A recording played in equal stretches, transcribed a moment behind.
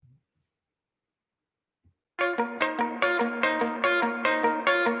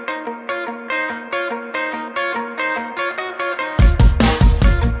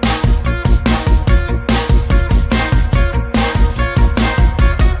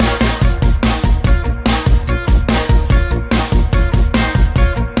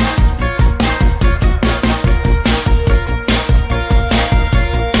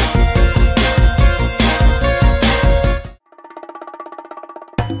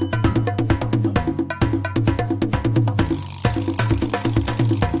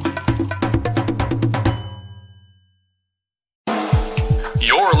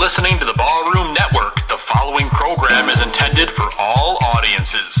intended for all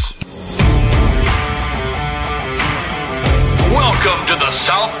audiences. Welcome to the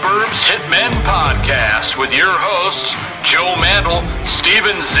South Burbs Hitmen podcast with your hosts, Joe Mandel,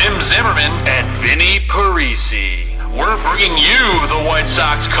 Steven Zimmerman, and Vinnie Parisi. We're bringing you the White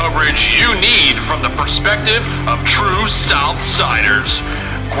Sox coverage you need from the perspective of true Southsiders.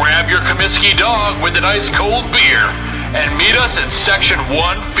 Grab your Comiskey dog with an ice-cold beer and meet us in section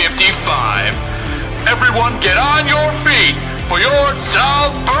 155. Everyone get on your feet for your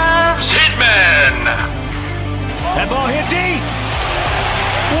South Burbs Hitmen. That ball hit deep.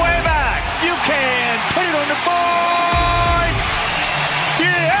 Way back. You can put it on the board.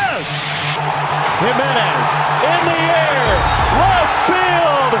 Yes. Jimenez in the air. Left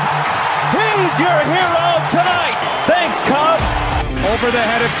field. He's your hero tonight. Thanks, Cubs. Over the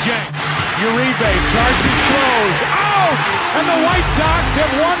head of Jenks. Uribe charges throws. Out! And the White Sox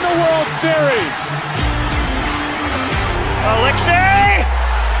have won the World Series. Alexei!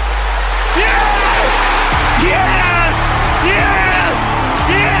 Yes! Yes! Yes!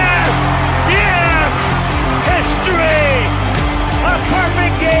 Yes! Yes! History! A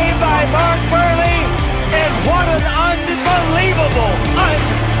perfect game by Mark Burley, and what an unbelievable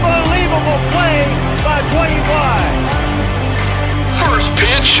play by Dwayne Wise. First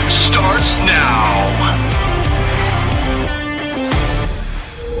pitch starts now.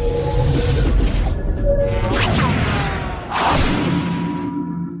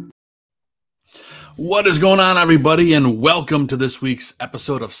 What is going on, everybody, and welcome to this week's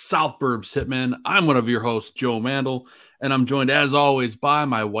episode of South Burbs Hitmen. I'm one of your hosts, Joe Mandel, and I'm joined, as always, by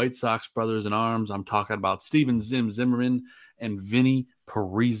my White Sox brothers in arms. I'm talking about Steven Zimmerman and Vinnie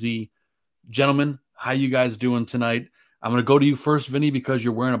Parisi. Gentlemen, how you guys doing tonight? I'm going to go to you first, Vinny, because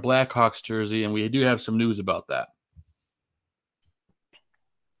you're wearing a Blackhawks jersey, and we do have some news about that.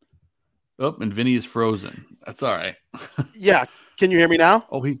 Oh, and Vinny is frozen. That's all right. Yeah. Can you hear me now?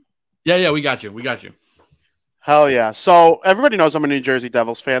 Oh, Yeah, we got you. We got you. Hell yeah. So everybody knows I'm a New Jersey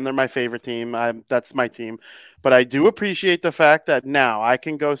Devils fan. They're my favorite team. That's my team. But I do appreciate the fact that now I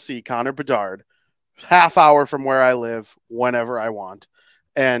can go see Connor Bedard half hour from where I live whenever I want.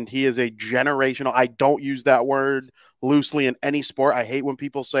 And he is a generational. I don't use that word loosely in any sport. I hate when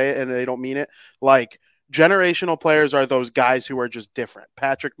people say it and they don't mean it. Like, generational players are those guys who are just different.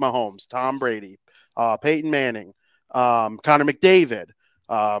 Patrick Mahomes, Tom Brady, Peyton Manning, Connor McDavid.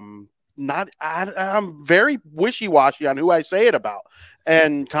 I'm very wishy-washy on who I say it about.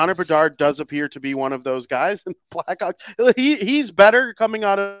 And Connor Bedard does appear to be one of those guys. And Blackhawks, he's better coming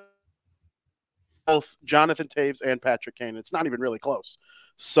out of both Jonathan Toews and Patrick Kane. It's not even really close.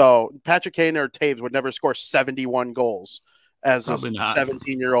 So Patrick Kane or Toews would never score 71 goals as a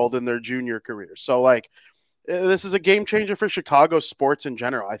 17-year-old in their junior career. So, like, this is a game changer for Chicago sports in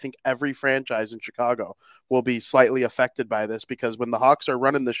general. I think every franchise in Chicago will be slightly affected by this, because when the Hawks are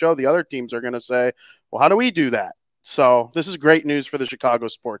running the show, the other teams are going to say, well, how do we do that? So this is great news for the Chicago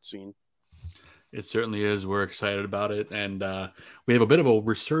sports scene. It certainly is. We're excited about it. And we have a bit of a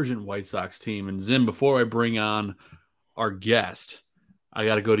resurgent White Sox team. And Zim, before I bring on our guest, I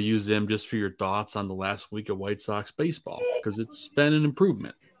got to go to you, Zim, just for your thoughts on the last week of White Sox baseball, because it's been an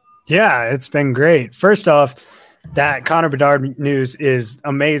improvement. Yeah, it's been great. First off, that Connor Bedard news is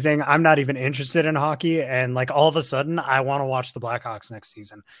amazing. I'm not even interested in hockey, and like all of a sudden, I want to watch the Blackhawks next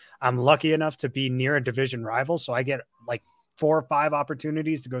season. I'm lucky enough to be near a division rival, so I get like 4 or 5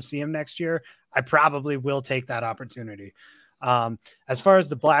 opportunities to go see him next year. I probably will take that opportunity. As far as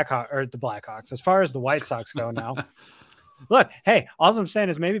the Blackhawks, as far as the White Sox go now. Look, hey, all I'm saying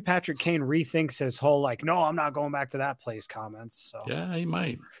is maybe Patrick Kane rethinks his whole, like, no, I'm not going back to that place comments. So yeah, he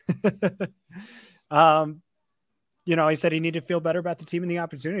might. He said he needed to feel better about the team and the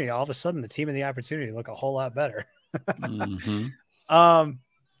opportunity. All of a sudden, the team and the opportunity look a whole lot better. Mm-hmm.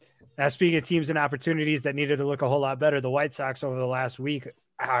 Now, speaking of teams and opportunities that needed to look a whole lot better, the White Sox over the last week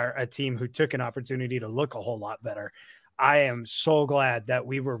are a team who took an opportunity to look a whole lot better. I am so glad that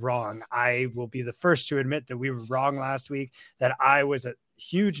we were wrong. I will be the first to admit that we were wrong last week, that I was a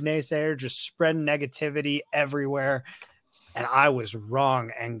huge naysayer, just spreading negativity everywhere. And I was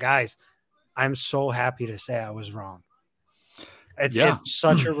wrong. And guys, I'm so happy to say I was wrong. It's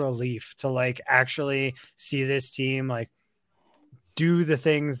such a relief to like actually see this team like do the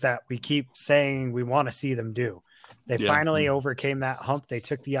things that we keep saying we want to see them do. They finally overcame that hump. They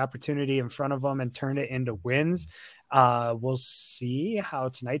took the opportunity in front of them and turned it into wins. We'll see how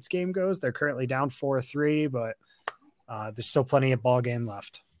tonight's game goes. They're currently down 4-3, but there's still plenty of ball game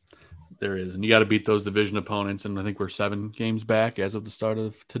left. There is, and you got to beat those division opponents, and I think we're 7 games back as of the start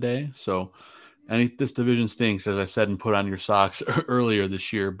of today. So, this division stinks, as I said and put on your socks earlier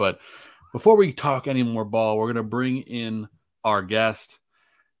this year. But before we talk any more ball, we're going to bring in our guest.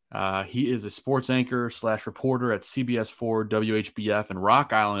 He is a sports anchor / reporter at CBS4 WHBF in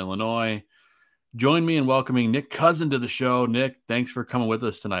Rock Island, Illinois. Join me in welcoming Nick Couzin to the show. Nick, thanks for coming with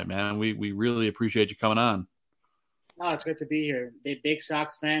us tonight, man. We really appreciate you coming on. Oh, it's good to be here. Big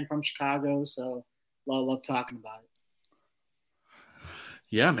Sox fan from Chicago, so love talking about it.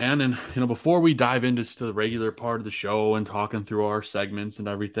 Yeah, man. And, before we dive into the regular part of the show and talking through our segments and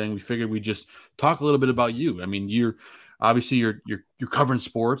everything, we figured we'd just talk a little bit about you. I mean, you're covering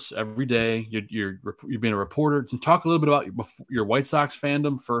sports every day. You're being a reporter. To talk a little bit about your White Sox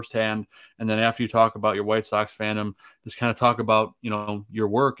fandom firsthand, and then after you talk about your White Sox fandom, just kind of talk about your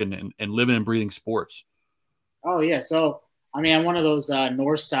work and living and breathing sports. Oh yeah, so I mean, I'm one of those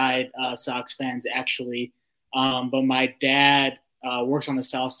North Side Sox fans actually, but my dad works on the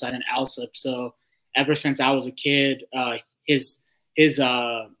South Side in Alsip. So ever since I was a kid, his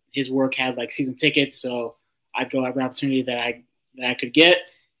work had like season tickets, so I'd go every opportunity that I could get.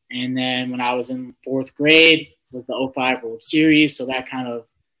 And then when I was in fourth grade was the 2005 World Series. So that kind of,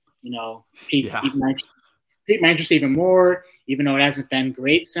 piqued my interest even more, even though it hasn't been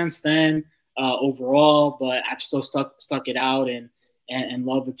great since then overall, but I've still stuck it out and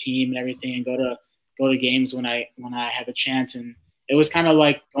love the team and everything, and go to games when I have a chance. And it was kind of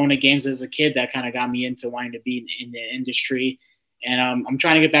like going to games as a kid that kind of got me into wanting to be in the industry. And I'm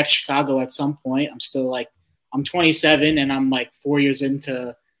trying to get back to Chicago at some point. I'm 27 and I'm like 4 years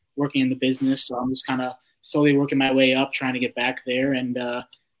into working in the business. So I'm just kind of slowly working my way up, trying to get back there and,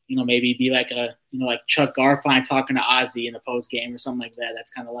 maybe be like like Chuck Garfien talking to Ozzy in the post game or something like that.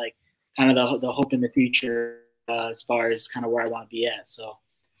 That's kind of the hope in the future as far as kind of where I want to be at. So,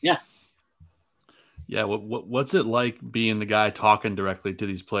 yeah. Yeah. What's it like being the guy talking directly to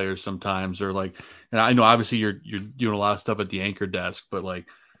these players sometimes, or like, and I know obviously you're doing a lot of stuff at the anchor desk, but like,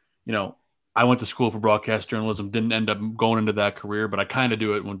 I went to school for broadcast journalism, didn't end up going into that career, but I kind of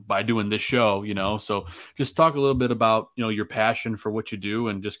do it by doing this show, so just talk a little bit about, your passion for what you do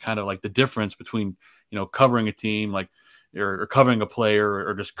and just kind of like the difference between, covering a team, like, or covering a player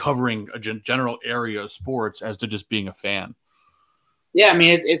or just covering a general area of sports as to just being a fan. Yeah. I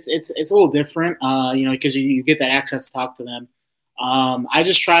mean, it's a little different, because you get that access to talk to them. I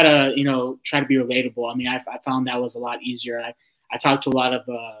just try to be relatable. I mean, I found that was a lot easier. I talked to a lot of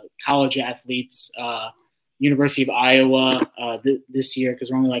college athletes, University of Iowa this year, because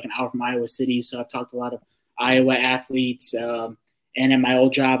we're only like an hour from Iowa City. So I've talked to a lot of Iowa athletes. And at my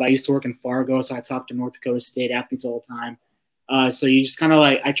old job, I used to work in Fargo, so I talked to North Dakota State athletes all the time. So you just kind of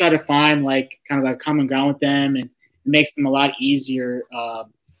I try to find like kind of like common ground with them, and it makes them a lot easier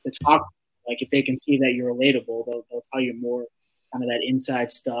to talk. Like if they can see that you're relatable, they'll tell you more kind of that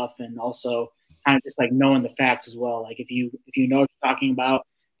inside stuff, and also kind of just like knowing the facts as well. Like if you know what you're talking about,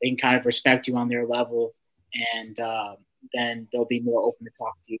 they can kind of respect you on their level, and then they'll be more open to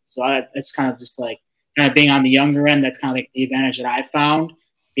talk to you. So it's kind of just like kind of being on the younger end. That's kind of like the advantage that I found.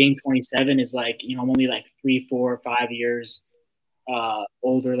 Being 27 is like, I'm only like 3, 4, 5 years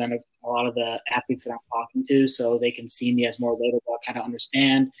older than a lot of the athletes that I'm talking to. So they can see me as more relatable. I kind of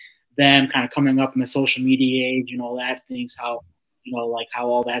understand them kind of coming up in the social media age and all that things, how how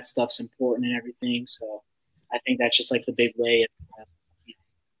all that stuff's important and everything. So I think that's just like the big way of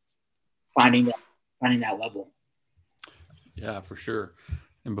finding that level. Yeah, for sure.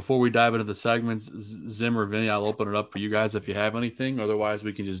 And before we dive into the segments, Zim or Vinnie, I'll open it up for you guys if you have anything. Otherwise,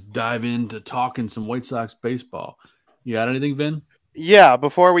 we can just dive into talking some White Sox baseball. You got anything, Vin? Yeah,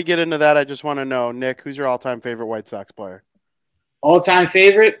 before we get into that, I just want to know, Nick, who's your all-time favorite White Sox player? All-time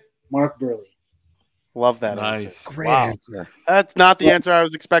favorite, Mark Burley. Love that nice. answer. Great answer. That's not the answer I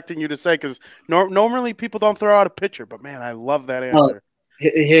was expecting you to say, because normally people don't throw out a pitcher, but man, I love that answer.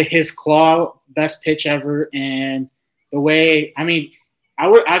 His claw, best pitch ever, and the way, I mean,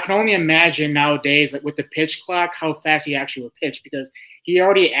 I can only imagine nowadays, like with the pitch clock, how fast he actually would pitch, because he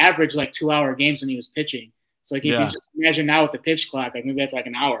already averaged like 2-hour games when he was pitching. So like, if you just imagine now with the pitch clock, like maybe that's like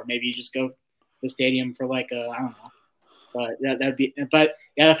an hour. Maybe you just go to the stadium for like I don't know. But that'd be. But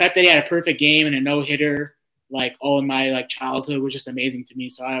yeah, the fact that he had a perfect game and a no hitter, like all in my like childhood, was just amazing to me.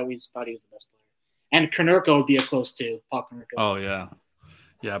 So I always thought he was the best player. And Konerko would be a close two, Paul Konerko. Oh yeah,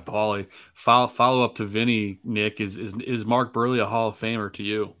 yeah, Paulie. Follow up to Vinny, Nick, is Mark Burley a Hall of Famer to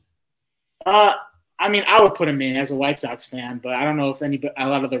you? I mean, I would put him in as a White Sox fan, but I don't know if a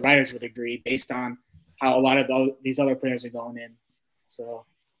lot of the writers would agree based on how a lot of these other players are going in. So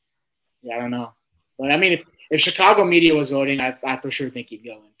yeah, I don't know. But I mean, if Chicago media was voting, I for sure think he'd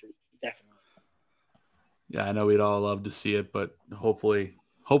go in for definitely. Yeah, I know we'd all love to see it, but hopefully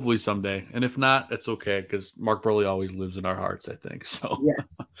hopefully someday. And if not, that's okay because Mark Burley always lives in our hearts, I think. So,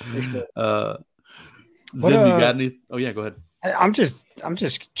 Yes, for sure. Zim, you got any? Oh yeah, go ahead. I'm just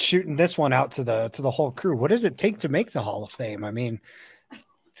shooting this one out to the whole crew. What does it take to make the Hall of Fame? I mean,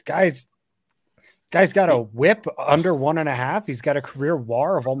 guy's got a whip under 1.5. He's got a career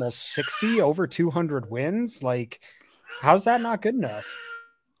WAR of almost 60, over 200 wins. Like, how's that not good enough?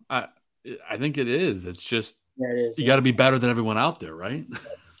 I think it is. It's just it is. You got to be better than everyone out there, right?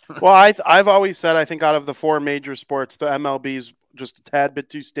 Well, I've always said I think out of the 4 major sports, the MLB's just a tad bit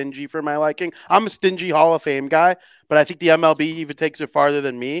too stingy for my liking. I'm a stingy Hall of Fame guy, but I think the MLB even takes it farther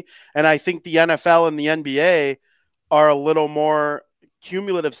than me. And I think the NFL and the NBA are a little more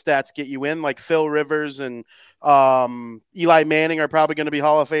cumulative stats get you in, like Phil Rivers and Eli Manning are probably going to be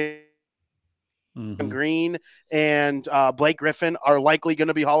Hall of Fame. Mm-hmm. Green and Blake Griffin are likely going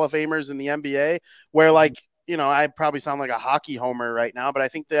to be Hall of Famers in the NBA, where like, you know, I probably sound like a hockey homer right now, but I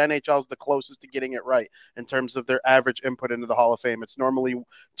think the NHL is the closest to getting it right in terms of their average input into the Hall of Fame. It's normally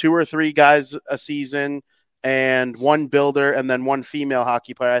 2 or 3 guys a season and 1 builder and then 1 female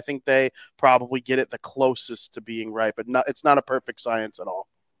hockey player. I think they probably get it the closest to being right, but it's not a perfect science at all.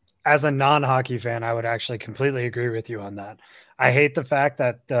 As a non-hockey fan, I would actually completely agree with you on that. I hate the fact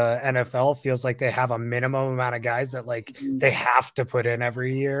that the NFL feels like they have a minimum amount of guys that like they have to put in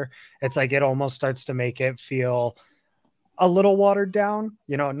every year. It's like it almost starts to make it feel a little watered down.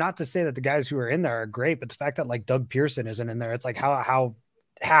 You know, not to say that the guys who are in there are great, but the fact that like Doug Pearson isn't in there, it's like how.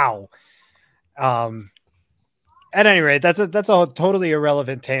 At any rate, that's a totally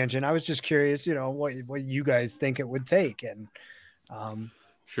irrelevant tangent. I was just curious, you know, what you guys think it would take, and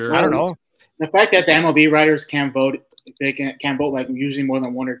sure, I don't know. The fact that the MLB writers can't vote, they can't vote like usually more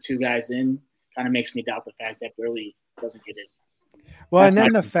than 1 or 2 guys in, kind of makes me doubt the fact that Burley doesn't get it. Well, That's and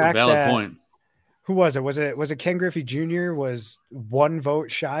then the fact that point. Who was it? Was it Ken Griffey Jr. was 1 vote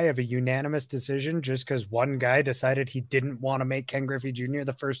shy of a unanimous decision just because one guy decided he didn't want to make Ken Griffey Jr.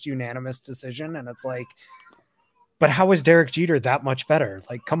 the first unanimous decision, and it's like, but how is Derek Jeter that much better?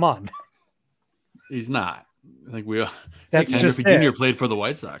 Like, come on. He's not. I think That's Ken just Griffey Jr. it. played for the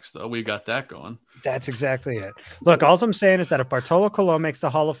White Sox, though. We got that going. That's exactly it. Look, all I'm saying is that if Bartolo Colon makes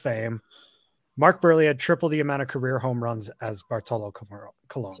the Hall of Fame, Mark Burley had triple the amount of career home runs as Bartolo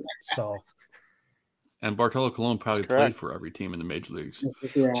Colon. So, and Bartolo Colon probably played for every team in the major leagues.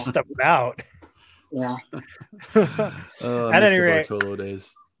 Yeah. Just about. Yeah. At any rate, Bartolo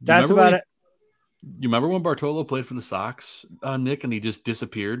days. That's about it. You remember when Bartolo played for the Sox, Nick, and he just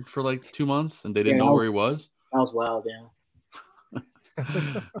disappeared for like 2 months and they didn't know where he was? That was wild, yeah.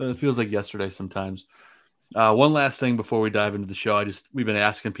 It feels like yesterday sometimes. One last thing before we dive into the show, we've been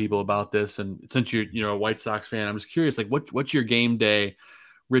asking people about this, and since you're a White Sox fan, I'm just curious, like what's your game day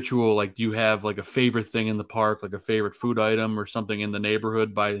ritual? Like, do you have like a favorite thing in the park, like a favorite food item or something in the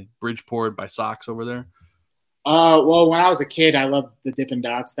neighborhood by Bridgeport, by Sox over there? Well, when I was a kid, I loved the Dippin'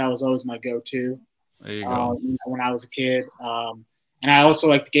 Dots. That was always my go-to. There you go. When I was a kid, and I also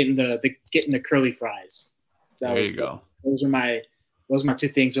liked getting the curly fries. There you go. Those are my 2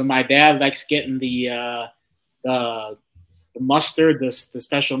 things. But my dad likes getting the mustard, the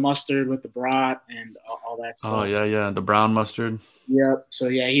special mustard with the brat and all that stuff. Oh yeah, the brown mustard. Yep. So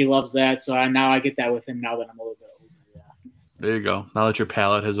yeah, he loves that. So now I get that with him now that I'm a little bit older. Yeah. There you go. Now that your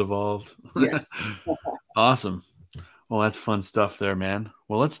palate has evolved. Yes. Awesome. Well, that's fun stuff there, man.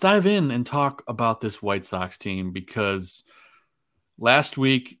 Well, let's dive in and talk about this White Sox team, because last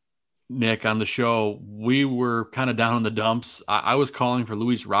week, Nick, on the show, we were kind of down in the dumps. I was calling for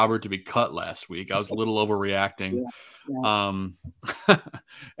Luis Robert to be cut last week. I was a little overreacting. Yeah.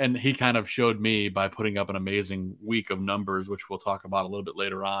 And he kind of showed me by putting up an amazing week of numbers, which we'll talk about a little bit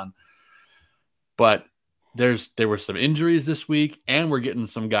later on. But there were some injuries this week, and we're getting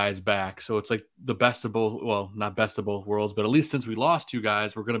some guys back. So it's like the best of both, well, not best of both worlds, but at least since we lost 2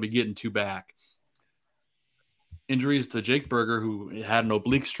 guys, we're going to be getting 2 back. Injuries to Jake Berger, who had an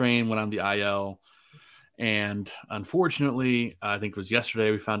oblique strain, went on the IL. And unfortunately, I think it was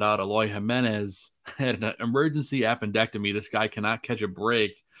yesterday, we found out Eloy Jimenez had an emergency appendectomy. This guy cannot catch a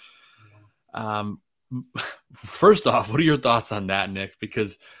break. First off, what are your thoughts on that, Nick?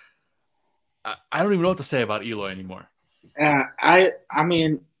 Because I don't even know what to say about Eloy anymore. I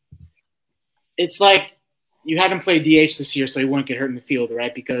mean, it's like you had him play DH this year so he wouldn't get hurt in the field,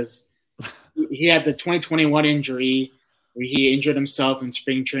 right? Because he had the 2021 injury where he injured himself in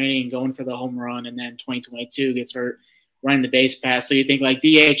spring training going for the home run, and then 2022 gets hurt running the base pass. So you think like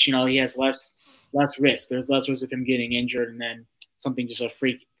DH, he has less risk. There's less risk of him getting injured, and then something just a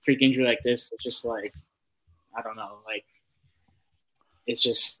freak injury like this. It's just like, I don't know, like it's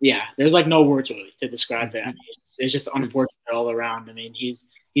just, yeah, there's like no words really to describe that. It's just unfortunate all around. I mean, he's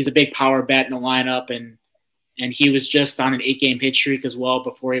he's a big power bat in the lineup, and he was just on an 8-game hit streak as well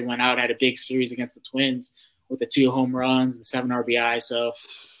before he went out. Had a big series against the Twins with the 2 home runs and 7 RBI. So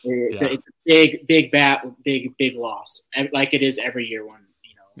it's a big bat, big loss, like it is every year when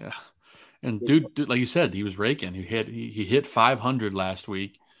Yeah, and dude, like you said, he was raking. He hit 500 last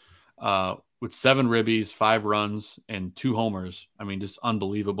week with 7 ribbies, 5 runs, and 2 homers. I mean, just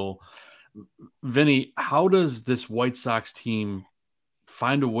unbelievable. Vinny, how does this White Sox team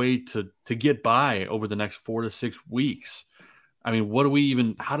find a way to get by over the next 4 to 6 weeks? I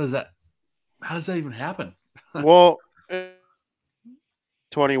mean, how does that even happen? Well,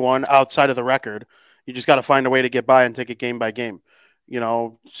 21 outside of the record, you just got to find a way to get by and take it game by game.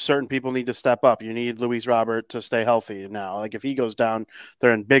 Certain people need to step up. You need Luis Robert to stay healthy now. Like if he goes down,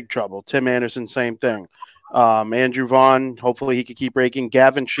 they're in big trouble. Tim Anderson, same thing. Andrew Vaughn, hopefully he could keep breaking.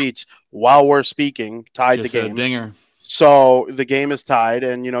 Gavin Sheets, while we're speaking, tied just the game. A dinger. So the game is tied,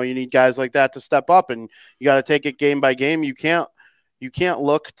 and you need guys like that to step up, and you got to take it game by game. You can't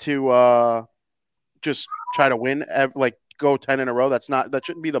look to just try to win go 10 in a row. That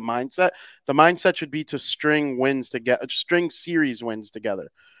shouldn't be the mindset. The mindset should be to string series wins together.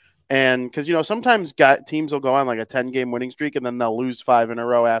 And because, sometimes teams will go on like a 10-game winning streak and then they'll lose 5 in a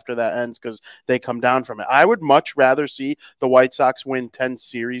row after that ends because they come down from it. I would much rather see the White Sox win 10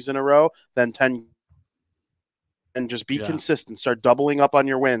 series in a row than 10 and just be consistent, start doubling up on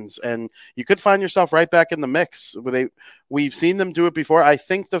your wins. And you could find yourself right back in the mix. We've seen them do it before. I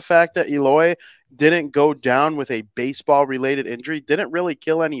think the fact that Eloy didn't go down with a baseball-related injury didn't really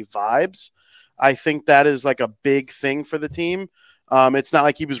kill any vibes. I think that is like a big thing for the team. It's not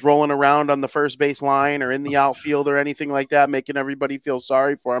like he was rolling around on the first base line or in the outfield or anything like that, making everybody feel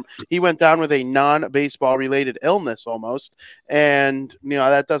sorry for him. He went down with a non-baseball related illness almost. And,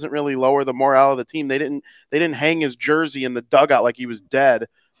 that doesn't really lower the morale of the team. They didn't hang his jersey in the dugout like he was dead,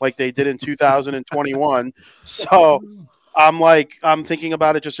 like they did in 2021. So I'm thinking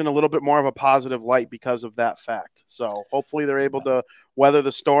about it just in a little bit more of a positive light because of that fact. So hopefully they're able to weather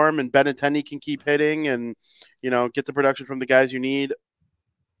the storm and Benintendi can keep hitting and, get the production from the guys you need.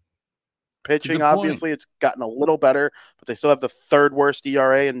 Pitching, obviously, it's gotten a little better, but they still have the 3rd worst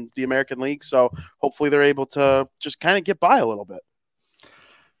ERA in the American League. So hopefully they're able to just kind of get by a little bit.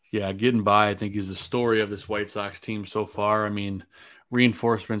 Yeah, getting by, I think, is the story of this White Sox team so far. I mean,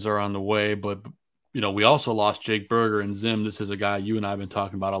 reinforcements are on the way, but, we also lost Jake Berger and Zim. This is a guy you and I have been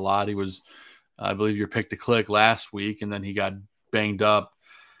talking about a lot. He was, I believe, your pick to click last week, and then he got banged up.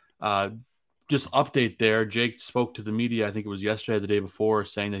 Just update there. Jake spoke to the media, I think it was yesterday or the day before,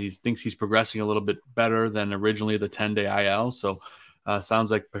 saying that he thinks he's progressing a little bit better than originally the 10-day IL. So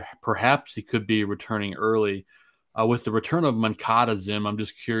sounds like perhaps he could be returning early. With the return of Moncada, Zim, I'm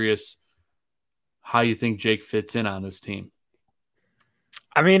just curious how you think Jake fits in on this team.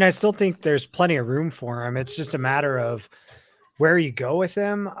 I mean, I still think there's plenty of room for him. It's just a matter of where you go with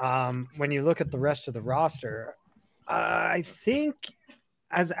him. When you look at the rest of the roster, I think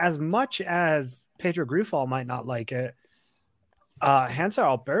as much as Pedro Grufal might not like it, Hanser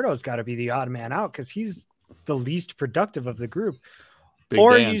Alberto's got to be the odd man out because he's the least productive of the group. Big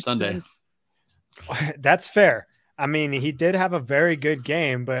day on Sunday. That's fair. I mean, he did have a very good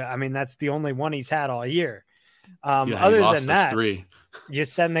game, but I mean, that's the only one he's had all year. Other than that, 3. You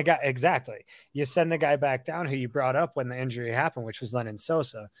send the guy You send the guy back down who you brought up when the injury happened, which was Lennon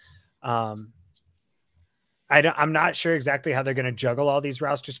Sosa. I'm not sure exactly how they're going to juggle all these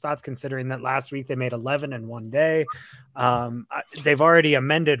roster spots, considering that last week they made 11 in one day. They've already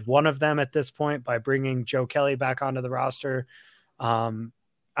amended one of them at this point by bringing Joe Kelly back onto the roster.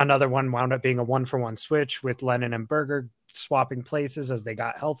 Another one wound up being a 1-for-1 switch with Lennon and Berger swapping places as they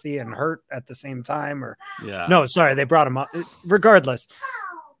got healthy and hurt at the same time. They brought them up. Regardless,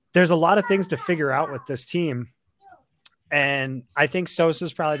 there's a lot of things to figure out with this team. And I think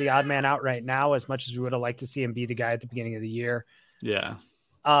Sosa's probably the odd man out right now, as much as we would have liked to see him be the guy at the beginning of the year. Yeah.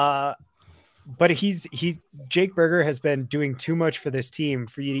 But Jake Berger has been doing too much for this team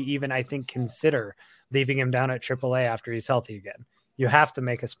for you to even, I think, consider leaving him down at AAA after he's healthy again. You have to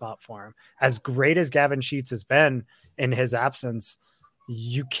make a spot for him. As great as Gavin Sheets has been in his absence,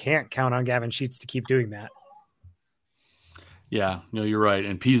 you can't count on Gavin Sheets to keep doing that. Yeah, you're right.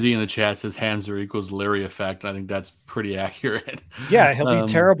 And PZ in the chat says Hanser equals Larry effect. I think that's pretty accurate. Yeah, he'll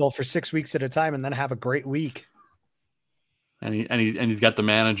be terrible for 6 weeks at a time and then have a great week. And he's got the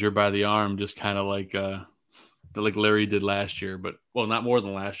manager by the arm, just kind of like Larry did last year, but not more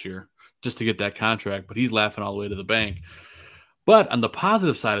than last year, just to get that contract. But he's laughing all the way to the bank. But on the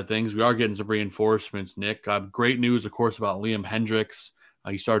positive side of things, we are getting some reinforcements, Nick. Great news, of course, about Liam Hendriks.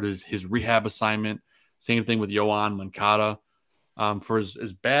 He started his rehab assignment. Same thing with Yoan Moncada. For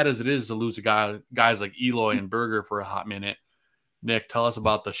as bad as it is to lose guys like Eloy and Berger for a hot minute, Nick, tell us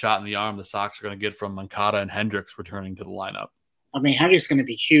about the shot in the arm the Sox are going to get from Moncada and Hendriks returning to the lineup. I mean, Hendriks is going to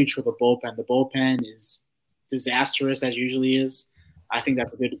be huge for the bullpen. The bullpen is disastrous, as usually is. I think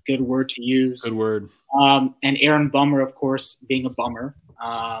that's a good word to use. Good word. And Aaron Bummer, of course, being a bummer.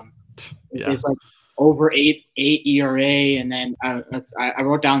 It's like over 8 ERA, and then I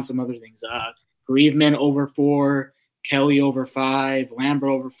wrote down some other things. Griezmann over 4, Kelly over 5, Lambert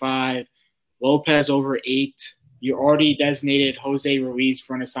over 5, Lopez over 8. You already designated Jose Ruiz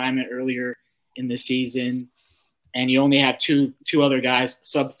for an assignment earlier in the season, and you only have two other guys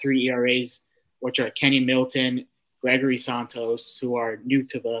sub 3 ERAs, which are Kenny Milton, Gregory Santos, who are new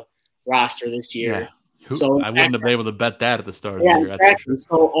to the roster this year. Yeah. I wouldn't have been able to bet that at the start of the year. Exactly.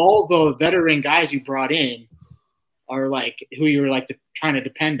 So all the veteran guys you brought in are like who you're like trying to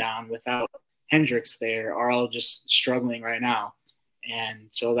depend on without Hendriks there are all just struggling right now. And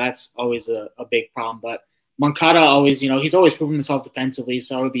so that's always a big problem. But Moncada always, he's always proven himself defensively,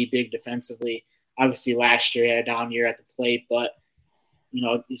 so that would be big defensively. Obviously last year he had a down year at the plate, but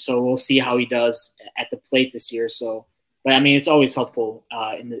so we'll see how he does at the plate this year. So, but I mean, it's always helpful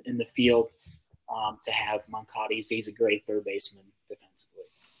in the field to have Moncada. He's a great third baseman defensively.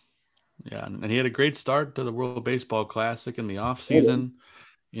 Yeah, and he had a great start to the World Baseball Classic in the off season,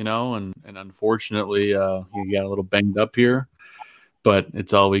 and unfortunately he got a little banged up here, but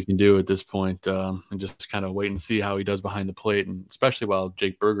it's all we can do at this point, and just kind of wait and see how he does behind the plate, and especially while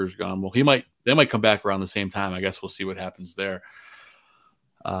Jake Berger's gone. Well, they might come back around the same time. I guess we'll see what happens there.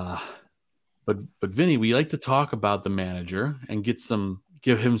 But Vinny, we like to talk about the manager and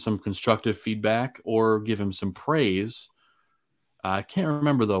give him some constructive feedback or give him some praise. I can't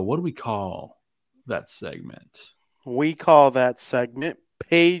remember though. What do we call that segment? We call that segment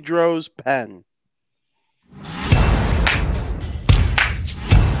Pedro's Pen.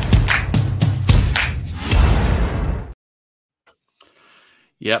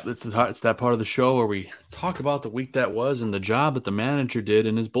 Yep, it's that part of the show where we talk about the week that was and the job that the manager did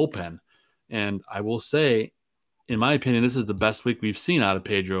in his bullpen. And I will say, in my opinion, this is the best week we've seen out of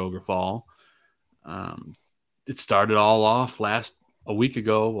Pedro Grifol. It started all off a week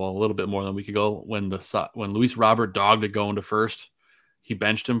ago, well, a little bit more than a week ago, when Luis Robert dogged it going to first. He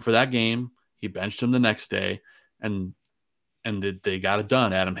benched him for that game. He benched him the next day, and they got it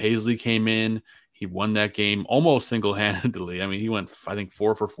done. Adam Hazley came in. He won that game almost single-handedly. I mean, he went, I think,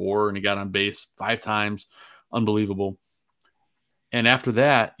 4 for 4, and he got on base 5 times. Unbelievable. And after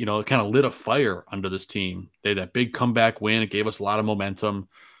that, it kind of lit a fire under this team. They had that big comeback win. It gave us a lot of momentum.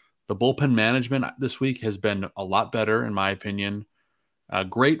 The bullpen management this week has been a lot better, in my opinion.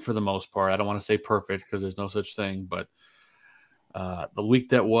 Great for the most part. I don't want to say perfect because there's no such thing. But the week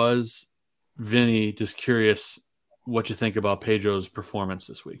that was, Vinny, just curious what you think about Pedro's performance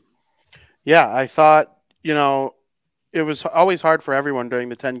this week. Yeah, I thought, it was always hard for everyone during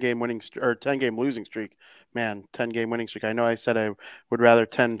the 10-game losing streak. Man, 10-game winning streak. I know I said I would rather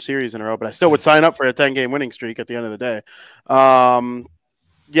 10 series in a row, but I still would sign up for a 10-game winning streak at the end of the day.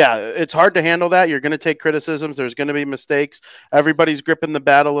 Yeah, it's hard to handle that. You're going to take criticisms. There's going to be mistakes. Everybody's gripping the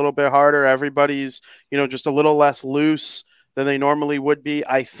bat a little bit harder. Everybody's, just a little less loose than they normally would be.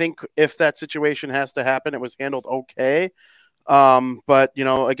 I think if that situation has to happen, it was handled okay. But,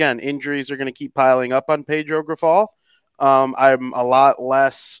 again, injuries are going to keep piling up on Pedro Grifol. I'm a lot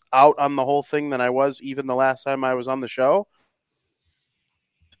less out on the whole thing than I was even the last time I was on the show.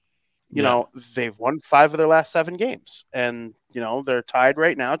 They've won 5 of their last 7 games, and, they're tied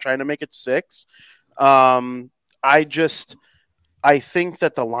right now, trying to make it 6. I think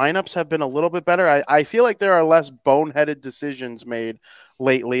that the lineups have been a little bit better. I feel like there are less boneheaded decisions made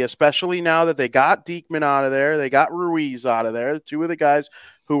lately, especially now that they got Diekman out of there. They got Ruiz out of there, 2 of the guys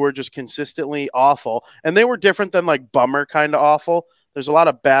who were just consistently awful. And they were different than like Bummer kind of awful. There's a lot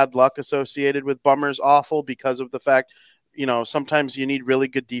of bad luck associated with Bummer's awful because of the fact, sometimes you need really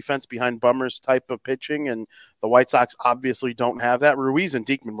good defense behind Bummer's type of pitching, and the White Sox obviously don't have that. Ruiz and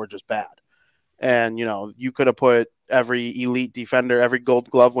Diekman were just bad. And, you could have put every elite defender, every Gold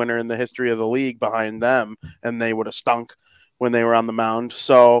Glove winner in the history of the league behind them, and they would have stunk when they were on the mound.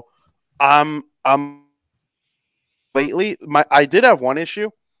 So lately, I did have one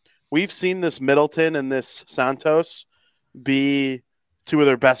issue. We've seen this Middleton and this Santos be 2 of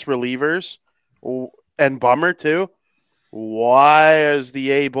their best relievers, and Bummer too. Why is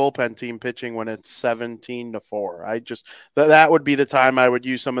the A bullpen team pitching when it's 17-4? That would be the time I would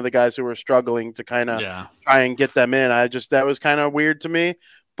use some of the guys who were struggling to kind of try and get them in. That was kind of weird to me.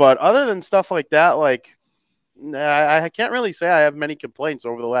 But other than stuff like that, I can't really say I have many complaints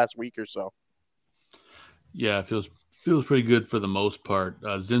over the last week or so. Yeah, it feels Feels pretty good for the most part.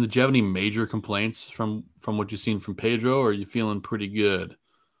 Zim, did you have any major complaints from what you've seen from Pedro, or are you feeling pretty good?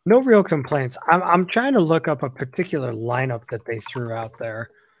 No real complaints. I'm trying to look up a particular lineup that they threw out there.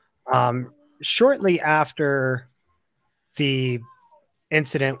 Shortly after the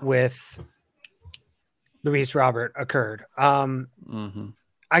incident with Luis Robert occurred,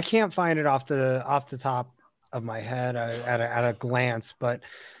 I can't find it off the top of my head at a glance, but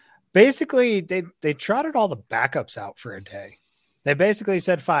basically they trotted all the backups out for a day. They basically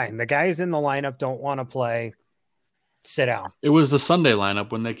said, fine, the guys in the lineup don't want to play. Sit down. It was the Sunday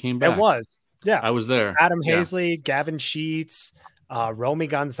lineup when they came back. It was. Yeah. I was there. Adam Hazley, Gavin Sheets, Romy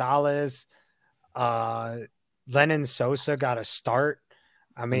Gonzalez, Lennon Sosa got a start.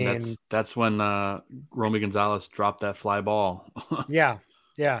 I mean, that's when Romy Gonzalez dropped that fly ball. Yeah.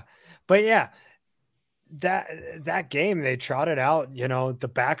 But yeah, that game they trotted out,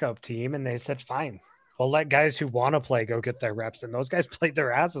 the backup team, and they said, fine, we'll let guys who want to play go get their reps. And those guys played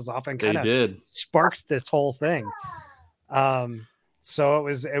their asses off and kind of sparked this whole thing. So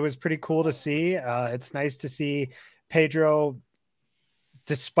it was pretty cool to see. It's nice to see Pedro,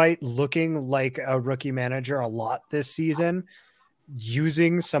 despite looking like a rookie manager a lot this season,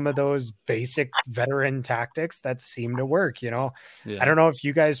 using some of those basic veteran tactics that seem to work. I don't know if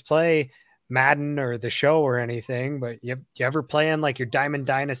you guys play Madden or the show or anything, but you ever play in like your Diamond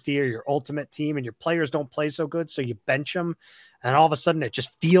Dynasty or your Ultimate Team and your players don't play so good, so you bench them, and all of a sudden it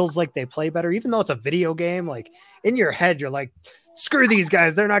just feels like they play better, even though it's a video game. Like in your head, you're like, screw these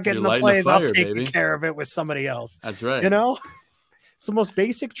guys, they're not getting the plays. I'll take care of it with somebody else. That's right. It's the most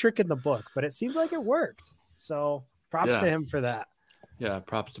basic trick in the book, but it seemed like it worked. So props to him for that. Yeah,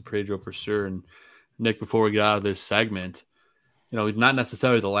 props to Pedro for sure. And Nick, before we get out of this segment, not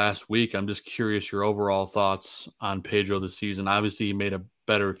necessarily the last week, I'm just curious your overall thoughts on Pedro this season. Obviously, he made a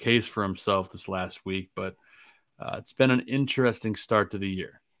better case for himself this last week, but it's been an interesting start to the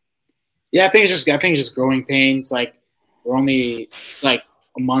year. Yeah, I think it's just growing pains. Like we're only like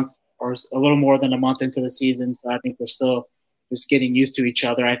a month or a little more than a month into the season, so I think we're still just getting used to each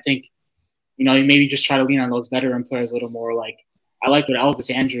other. I think, you maybe just try to lean on those veteran players a little more. Like I like what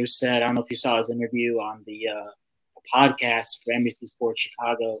Elvis Andrews said. I don't know if you saw his interview on the podcast for NBC Sports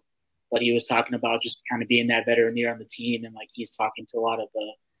Chicago, but he was talking about just kind of being that veteran leader on the team, and like he's talking to a lot of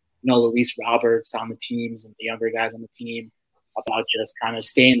the Luis Roberts on the teams and the younger guys on the team about just kind of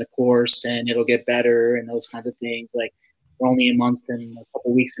staying the course and it'll get better and those kinds of things. Like we're only a month and a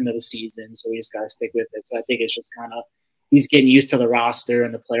couple weeks into the season, so we just got to stick with it. So I think it's just kind of he's getting used to the roster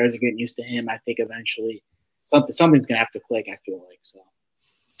and the players are getting used to him. I think eventually something's gonna have to click. I feel like so.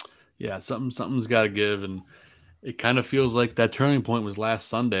 Yeah, something's got to give, and it kind of feels like that turning point was last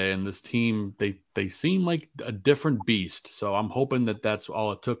Sunday, and this team, they seem like a different beast. So I'm hoping that that's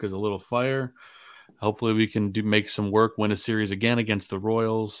all it took is a little fire. Hopefully we can make some work, win a series again against the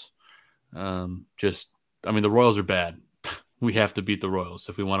Royals. The Royals are bad. We have to beat the Royals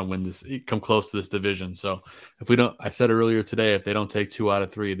if we want to win this, come close to this division. So if we don't, I said earlier today, if they don't take 2 out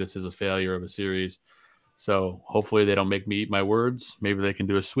of 3, this is a failure of a series. So hopefully they don't make me eat my words. Maybe they can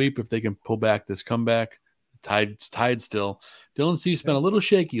do a sweep if they can pull back this comeback. Tied still. Dylan C's been a little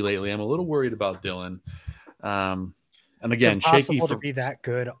shaky lately. I'm a little worried about Dylan. And again, it's impossible shaky to be that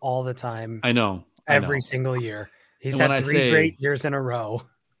good all the time. I know. Every single year. He's had 3 great years in a row.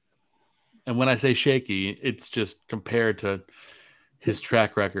 And when I say shaky, it's just compared to his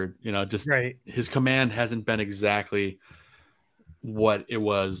track record. His command hasn't been exactly what it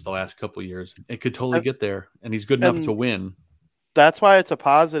was the last couple of years. It could totally get there, and he's good enough to win. That's why it's a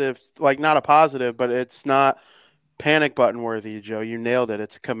positive, like not a positive, but it's not panic button worthy, Joe. You nailed it.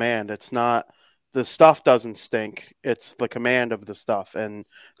 It's command. It's not the stuff doesn't stink. It's the command of the stuff. And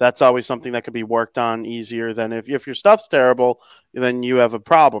that's always something that could be worked on easier than if your stuff's terrible, then you have a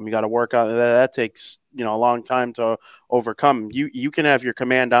problem. You got to work on that takes, a long time to overcome. You can have your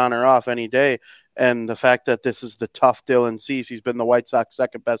command on or off any day. And the fact that this is the tough Dylan Cease, he's been the White Sox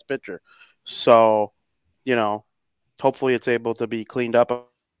second best pitcher. So, hopefully it's able to be cleaned up.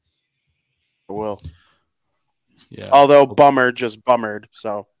 It will. Yeah. Although bummered.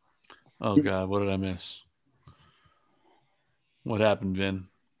 So. Oh God, what did I miss? What happened, Vin?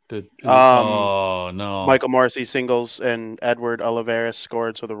 Oh no! Michael Morrissey singles and Edward Olivares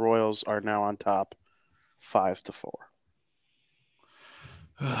scored, so the Royals are now on top, 5-4.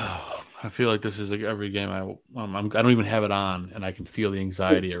 I feel like this is like every game I don't even have it on, and I can feel the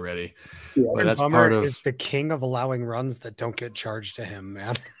anxiety already. Yeah. But that's part of is the king of allowing runs that don't get charged to him,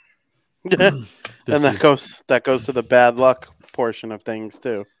 man. And that goes to the bad luck portion of things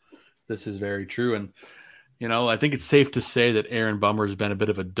too. This is very true, and I think it's safe to say that Aaron Bummer has been a bit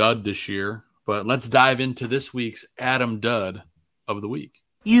of a dud this year. But let's dive into this week's Adam Dud of the week.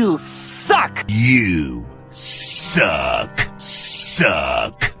 You suck. You suck.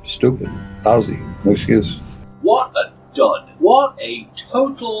 Stupid. Lousy. No excuse. What a dud. What a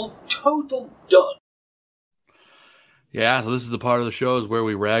total dud. Yeah, so this is the part of the show is where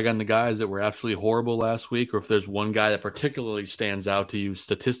we rag on the guys that were absolutely horrible last week, or if there's one guy that particularly stands out to you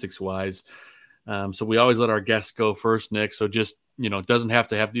statistics-wise. So we always let our guests go first, Nick. So just, it doesn't have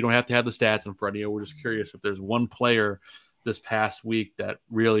to have, you don't have to have the stats in front of you. We're just curious if there's one player this past week that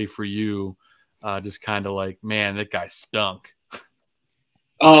really for you just kind of like, man, that guy stunk.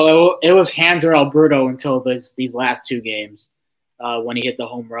 Oh, it was Hanser Alberto until these last two games when he hit the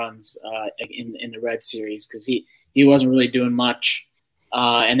home runs in the Red Series, because he wasn't really doing much.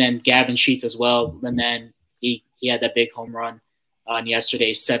 And then Gavin Sheets as well. And then he had that big home run on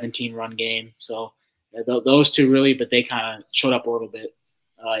yesterday's 17-run game. So those two really, but they kind of showed up a little bit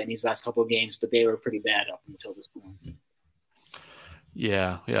in these last couple of games, but they were pretty bad up until this point.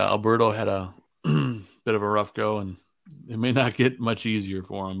 Yeah. Alberto had a bit of a rough go, and it may not get much easier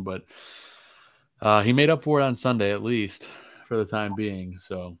for him, but he made up for it on Sunday, at least for the time being.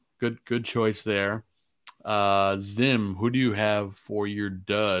 So good choice there. Zim, who do you have for your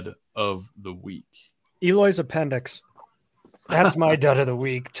dud of the week? Eloy's appendix. That's my dud of the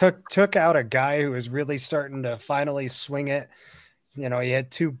week. Took out a guy who was really starting to finally swing it. He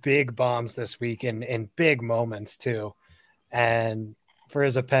had two big bombs this week in big moments too. And for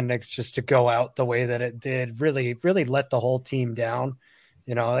his appendix just to go out the way that it did really, really let the whole team down.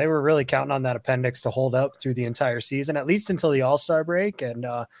 They were really counting on that appendix to hold up through the entire season, at least until the All-Star break. And,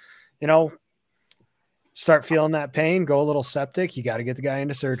 start feeling that pain, go a little septic. You got to get the guy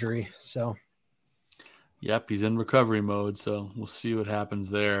into surgery. So, yep, he's in recovery mode. So we'll see what happens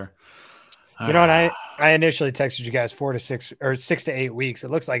there. And I initially texted you guys 4 to 6 or 6 to 8 weeks.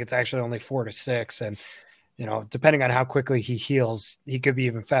 It looks like it's actually only 4 to 6. And, depending on how quickly he heals, he could be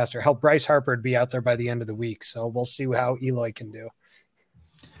even faster. Help Bryce Harper be out there by the end of the week. So we'll see how Eloy can do.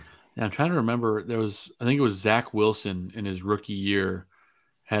 Yeah, I'm trying to remember. I think it was Zach Wilson in his rookie year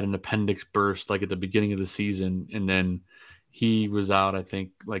had an appendix burst like at the beginning of the season, and then he was out, I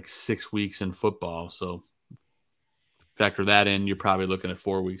think, like 6 weeks in football. So factor that in, you're probably looking at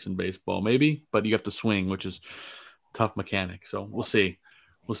 4 weeks in baseball, maybe, but you have to swing, which is tough mechanic. So we'll see.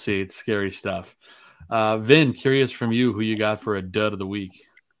 It's scary stuff. Vin, curious from you who you got for a dud of the week.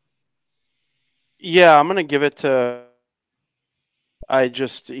 Yeah, I'm going to give it to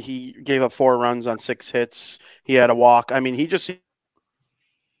he gave up 4 runs on 6 hits. He had a walk. I mean, he just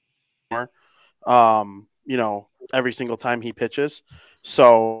every single time he pitches.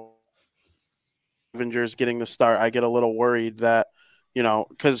 So Avengers getting the start, I get a little worried that,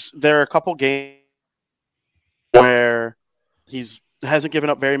 because there are a couple games where hasn't given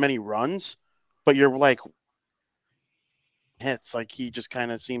up very many runs, but you're like hits. Like he just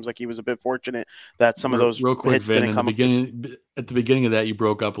kind of seems like he was a bit fortunate that some of those real quick, hits Vin, didn't come at the beginning of that, you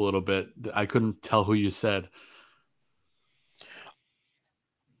broke up a little bit. I couldn't tell who you said.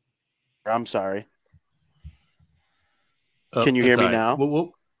 I'm sorry. Can you hear me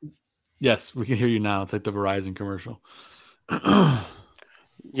now? Yes, we can hear you now. It's like the Verizon commercial.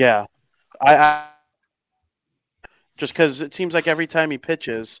 Yeah. I just because it seems like every time he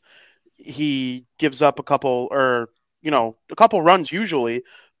pitches, he gives up a couple runs usually,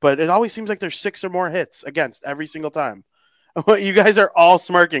 but it always seems like there's 6 or more hits against every single time. You guys are all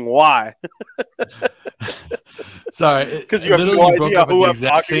smirking. Why? Sorry, because you have no idea who I'm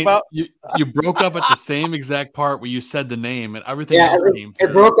talking about. You broke up at the same exact part where you said the name and everything else came through.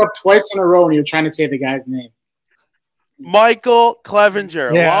 It broke up twice in a row, and you're trying to say the guy's name. Michael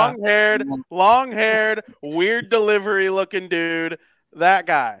Clevenger, long-haired, weird delivery-looking dude. That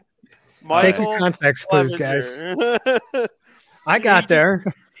guy, Michael. Take context clues, guys. I got there.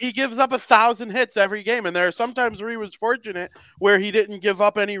 He gives up 1,000 hits every game, and there are sometimes where he was fortunate where he didn't give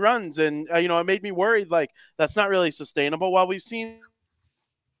up any runs, and it made me worried. Like that's not really sustainable. While we've seen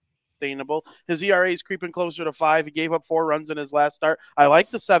sustainable, his ERA is creeping closer to 5. He gave up 4 runs in his last start. I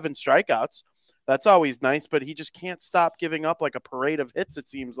like the 7 strikeouts. That's always nice, but he just can't stop giving up like a parade of hits. It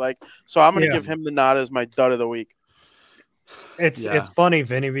seems like. So I'm going to give him the nod as my dud of the week. It's funny,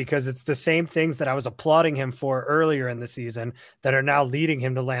 Vinny, because it's the same things that I was applauding him for earlier in the season that are now leading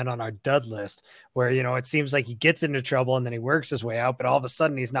him to land on our dud list, where, it seems like he gets into trouble and then he works his way out, but all of a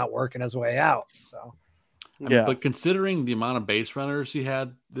sudden he's not working his way out. So, but considering the amount of base runners he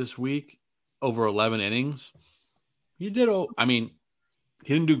had this week, over 11 innings, he did.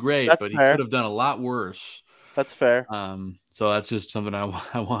 He didn't do great, but he could have done a lot worse. That's fair. So that's just something I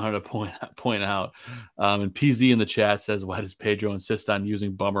wanted to point out. And PZ in the chat says, why does Pedro insist on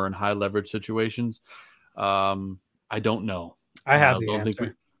using Bummer in high leverage situations? I don't know. I have the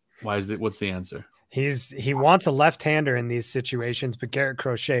answer. Why is it? What's the answer? He wants a left-hander in these situations, but Garrett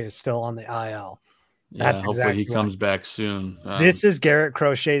Crochet is still on the IL. That's hopefully exactly he comes back soon. This is Garrett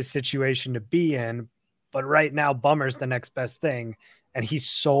Crochet's situation to be in, but right now Bummer's the next best thing, and he's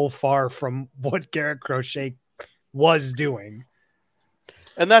so far from what Garrett Crochet was doing.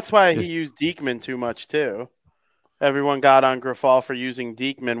 And that's why he used Diekman too much too. Everyone got on Grafal for using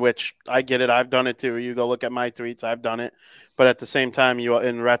Diekman, which I get it. I've done it too. You go look at my tweets. I've done it. But at the same time,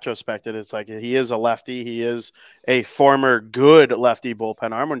 in retrospect, it's like he is a lefty. He is a former good lefty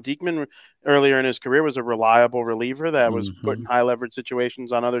bullpen arm. When Diekman earlier in his career was a reliable reliever that was put in high leverage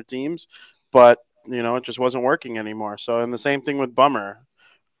situations on other teams. But, it just wasn't working anymore. So, and the same thing with Bummer.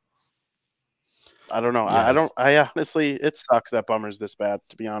 I don't know. Yeah. I honestly, it sucks that Bummer's this bad,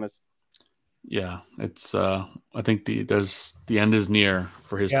 to be honest. Yeah, it's. I think the end is near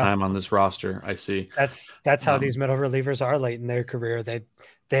for his time on this roster. I see. That's how these middle relievers are late in their career. They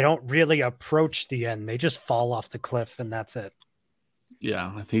don't really approach the end. They just fall off the cliff, and that's it.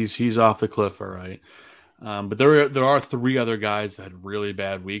 Yeah, I think he's off the cliff, all right. But there are three other guys that had really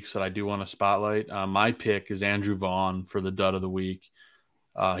bad weeks that I do want to spotlight. My pick is Andrew Vaughn for the dud of the week.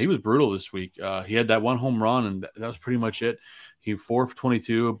 He was brutal this week. He had that one home run, and that was pretty much it. He 4 for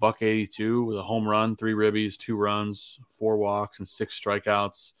 22, $182 with a home run, 3 ribbies, 2 runs, 4 walks, and 6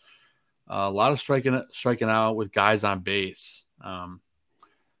 strikeouts. A lot of striking out with guys on base.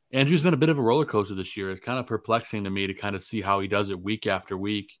 Andrew's been a bit of a roller coaster this year. It's kind of perplexing to me to kind of see how he does it week after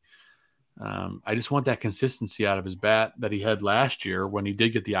week. I just want that consistency out of his bat that he had last year when he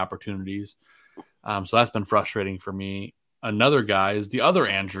did get the opportunities. So that's been frustrating for me. Another guy is the other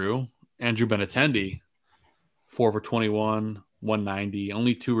Andrew Benintendi, 4 for 21, 190,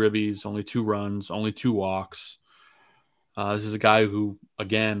 only 2 ribbies, only 2 runs, only 2 walks. This is a guy who,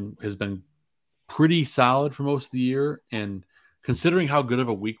 again, has been pretty solid for most of the year. And considering how good of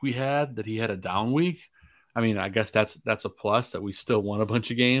a week we had, that he had a down week, I mean, I guess that's a plus that we still won a bunch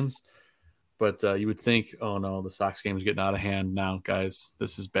of games. But you would think, oh, no, the Sox game is getting out of hand now, guys.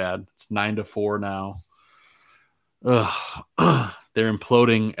 This is bad. It's 9-4 now. They're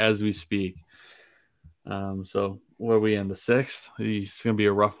imploding as we speak. So where are we in the 6th? It's going to be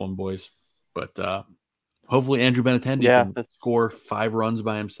a rough one, boys. But hopefully Andrew Benintendi can score 5 runs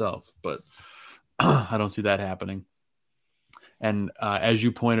by himself. But I don't see that happening. And as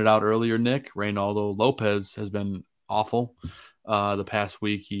you pointed out earlier, Nick, Reynaldo Lopez has been awful. The past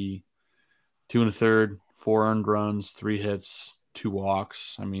week, he 2 1/3, 4 earned runs, 3 hits, 2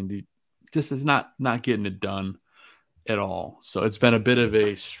 walks. I mean, just is not getting it done at all. So it's been a bit of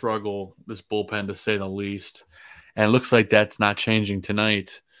a struggle, this bullpen, to say the least. And it looks like that's not changing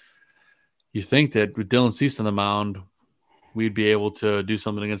tonight. You think that with Dylan Cease on the mound, we'd be able to do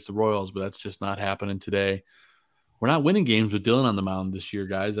something against the Royals, but that's just not happening today. We're not winning games with Dylan on the mound this year,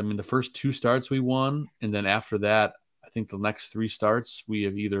 guys. I mean, the first 2 starts we won, and then after that, I think the next 3 starts we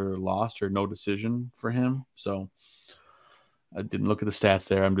have either lost or no decision for him. So I didn't look at the stats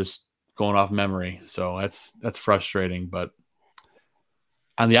there. I'm just going off memory. So that's frustrating. But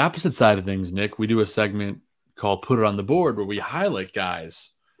on the opposite side of things, Nick, we do a segment called Put It on the Board where we highlight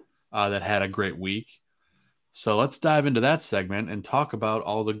guys that had a great week. So let's dive into that segment and talk about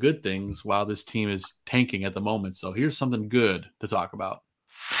all the good things while this team is tanking at the moment. So here's something good to talk about.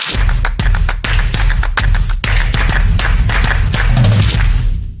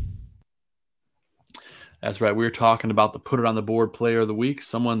 That's right. We were talking about the Put It on the Board player of the week,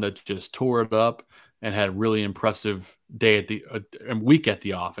 someone that just tore it up and had a really impressive day at the week at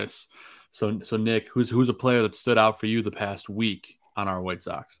the office. So Nick, who's a player that stood out for you the past week on our White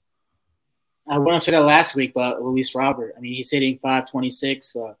Sox? I wouldn't have said that last week, but Luis Robert. I mean, he's hitting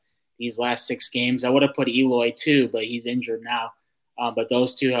 .526 these last 6 games. I would have put Eloy too, but he's injured now. But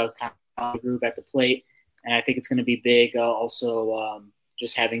those two have kind of a group at the plate, and I think it's going to be big. Also,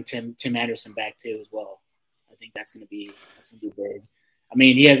 just having Tim Anderson back too as well. I think that's going to be big. I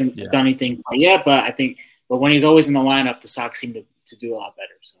mean, he hasn't done anything yet, but when he's always in the lineup, the Sox seem to do a lot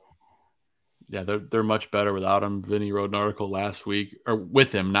better. So. Yeah, they're much better without him. Vinny wrote an article last week, or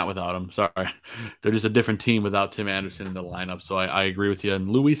with him, not without him. Sorry. They're just a different team without Tim Anderson in the lineup. So I agree with you. And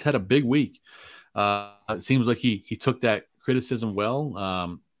Luis had a big week. It seems like he took that criticism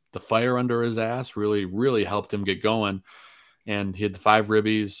well. The fire under his ass really, really helped him get going. And he had the 5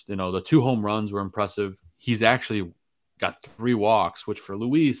 ribbies. The 2 home runs were impressive. He's actually got 3 walks, which for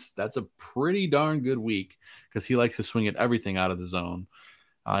Luis, that's a pretty darn good week because he likes to swing at everything out of the zone.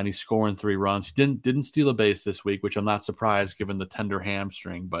 and he's scoring 3 runs. He didn't steal a base this week, which I'm not surprised given the tender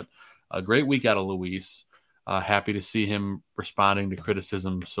hamstring, but a great week out of Luis. Happy to see him responding to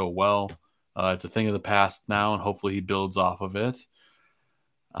criticism so well. It's a thing of the past now, and hopefully he builds off of it.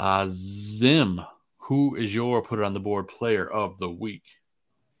 Zim, who is your put it on the board player of the week?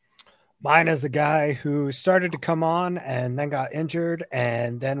 Mine is a guy who started to come on and then got injured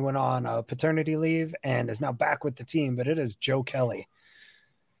and then went on a paternity leave and is now back with the team, but it is Joe Kelly.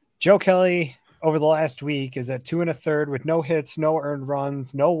 Joe Kelly over the last week is at 2 1/3 with no hits, no earned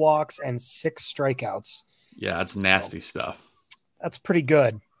runs, no walks, and 6 strikeouts. Yeah, that's nasty stuff. That's pretty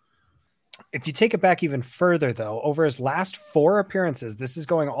good. If you take it back even further, though, over his last 4 appearances, this is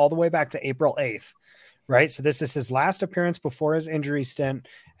going all the way back to April 8th, right? So this is his last appearance before his injury stint,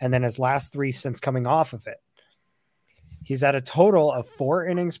 and then his last 3 since coming off of it. He's at a total of 4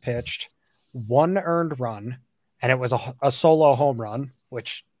 innings pitched, 1 earned run, and it was a solo home run,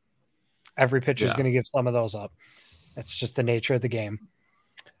 which every pitcher is going to give some of those up. That's just the nature of the game.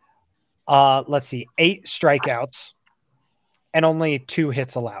 Let's see, 8 strikeouts and only 2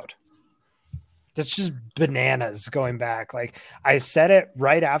 hits allowed. That's just bananas going back. Like I said it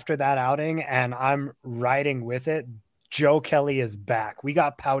right after that outing, and I'm riding with it. Joe Kelly is back. We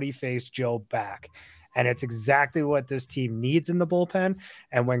got pouty face Joe back, and it's exactly what this team needs in the bullpen.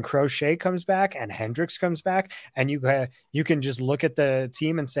 And when Crochet comes back and Hendriks comes back, and you can just look at the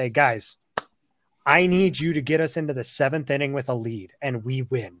team and say, guys, I need you to get us into the 7th inning with a lead, and we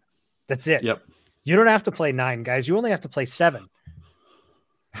win. That's it. Yep. You don't have to play 9, guys. You only have to play 7.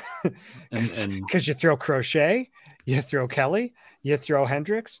 Because you throw Crochet, you throw Kelly, you throw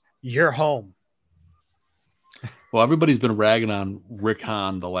Hendriks, you're home. Well, everybody's been ragging on Rick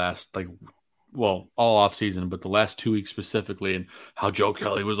Hahn the last, all off season, but the last 2 weeks specifically, and how Joe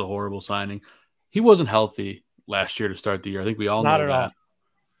Kelly was a horrible signing. He wasn't healthy last year to start the year. I think we all know that. Not at all.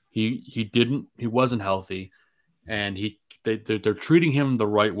 He wasn't healthy, and they're treating him the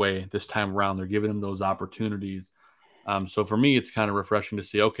right way this time around. They're giving him those opportunities. So for me, it's kind of refreshing to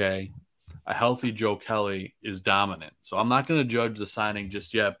see, okay, a healthy Joe Kelly is dominant. So I'm not going to judge the signing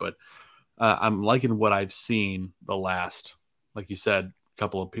just yet, but I'm liking what I've seen the last, like you said,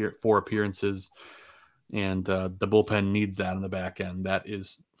 4 appearances, and the bullpen needs that on the back end. That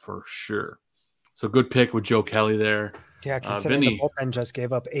is for sure. So good pick with Joe Kelly there. Yeah, considering the bullpen just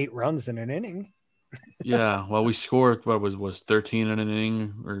gave up 8 runs in an inning. Yeah, well, we scored what was 13 in an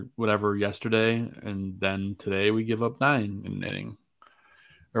inning or whatever yesterday, and then today we give up 9 in an inning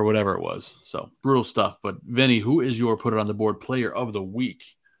or whatever it was. So brutal stuff. But Vinny, who is your put it on the board player of the week?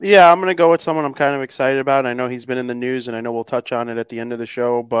 Yeah, I'm going to go with someone I'm kind of excited about. I know he's been in the news, and I know we'll touch on it at the end of the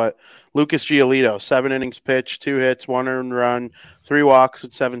show, but Lucas Giolito, 7 innings pitched, 2 hits, 1 earned run, 3 walks,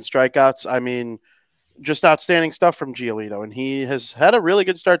 and 7 strikeouts. I mean, just outstanding stuff from Giolito, and he has had a really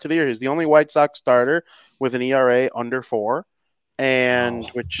good start to the year. He's the only White Sox starter with an ERA under 4,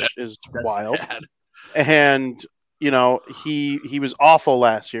 which is wild. Bad. And, he was awful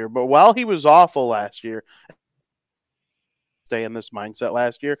last year, but while he was awful last year, stay in this mindset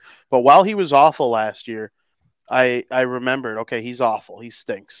last year, but while he was awful last year, I remembered, okay, he's awful. He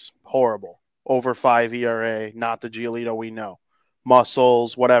stinks. Horrible. Over 5 ERA, not the Giolito we know.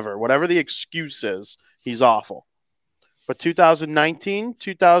 Muscles, whatever the excuse is, he's awful. But 2019,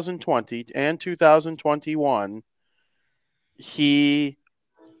 2020, and 2021, he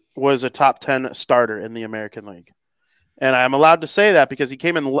was a top 10 starter in the American League. And I'm allowed to say that because he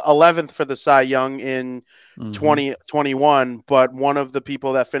came in 11th for the Cy Young in 2021, but one of the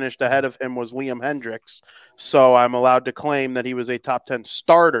people that finished ahead of him was Liam Hendriks. So I'm allowed to claim that he was a top 10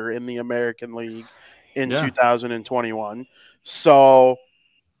 starter in the American League in 2021. So,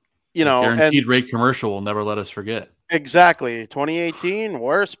 guaranteed rate commercial will never let us forget. Exactly. 2018,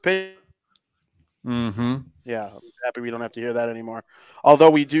 worst pitch. Mm-hmm. Yeah, I'm happy we don't have to hear that anymore. Although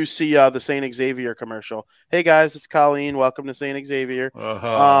we do see the St. Xavier commercial. Hey guys, it's Colleen. Welcome to St. Xavier.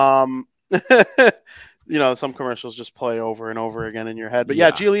 Some commercials just play over and over again in your head. But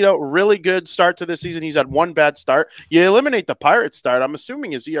Giolito, really good start to this season. He's had 1 bad start. You eliminate the Pirates start. I'm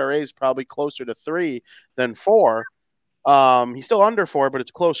assuming his ERA is probably closer to 3 than 4. He's still under 4, but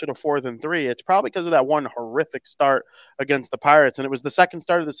it's closer to 4 than 3. It's probably because of that one horrific start against the Pirates, and it was the second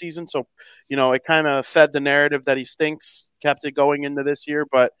start of the season, so it kind of fed the narrative that he stinks, kept it going into this year.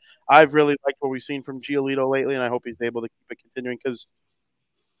 But I've really liked what we've seen from Giolito lately, and I hope he's able to keep it continuing because,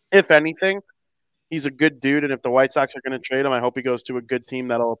 if anything, he's a good dude, and if the White Sox are going to trade him, I hope he goes to a good team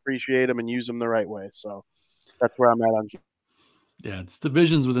that'll appreciate him and use him the right way. So that's where I'm at on. Yeah, it's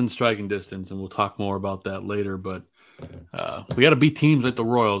divisions within striking distance, and we'll talk more about that later. But we got to beat teams like the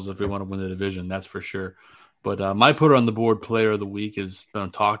Royals if we want to win the division. That's for sure. But my putter on the board player of the week has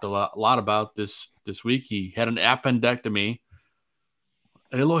been talked a lot about this week. He had an appendectomy.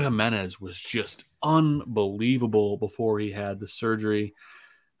 Eloy Jimenez was just unbelievable before he had the surgery.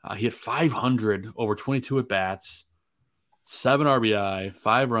 He hit 500 over 22 at-bats, 7 RBI,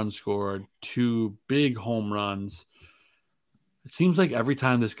 5 runs scored, 2 big home runs. It seems like every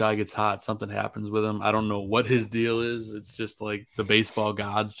time this guy gets hot, something happens with him. I don't know what his deal is. It's just like the baseball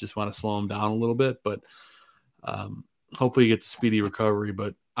gods just want to slow him down a little bit. But hopefully he gets a speedy recovery.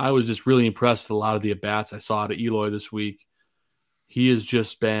 But I was just really impressed with a lot of the at-bats I saw out of Eloy this week. He has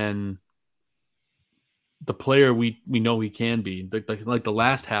just been the player we know he can be, like the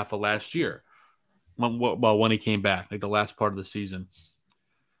last half of last year. When he came back, like the last part of the season.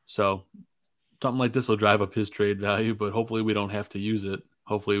 So something like this will drive up his trade value, but hopefully we don't have to use it.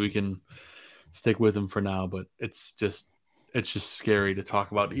 Hopefully we can stick with him for now, but it's just scary to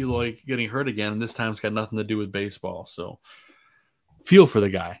talk about Eloy getting hurt again, and this time it's got nothing to do with baseball. So feel for the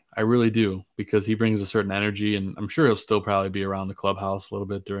guy. I really do, because he brings a certain energy, and I'm sure he'll still probably be around the clubhouse a little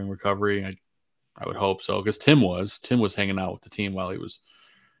bit during recovery. I would hope so, because Tim was hanging out with the team while he was,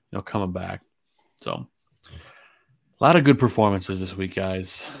 coming back. So a lot of good performances this week,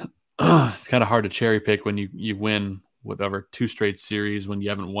 guys. It's kind of hard to cherry pick when you win whatever 2 straight series when you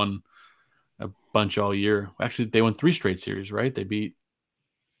haven't won a bunch all year. Actually, they won 3 straight series, right? They beat,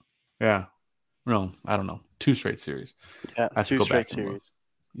 I don't know, 2 straight series. Yeah, 2 straight series.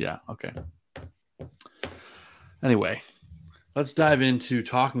 Yeah, okay. Anyway, let's dive into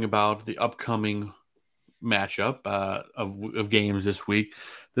talking about the upcoming matchup of games this week.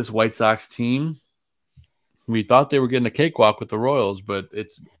 This White Sox team, we thought they were getting a cakewalk with the Royals, but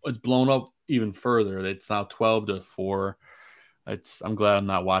it's blown up even further. It's now 12-4. I'm glad I'm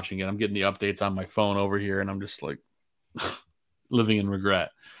not watching it. I'm getting the updates on my phone over here, and I'm just like living in regret.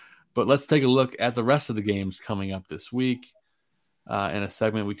 But let's take a look at the rest of the games coming up this week in a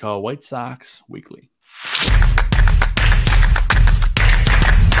segment we call White Sox Weekly.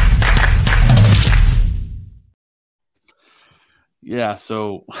 Yeah,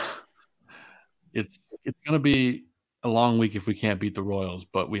 so it's going to be a long week if we can't beat the Royals,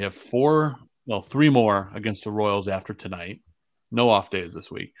 but we have 3 more against the Royals after tonight. No off days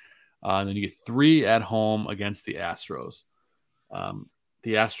this week. And then you get 3 at home against the Astros.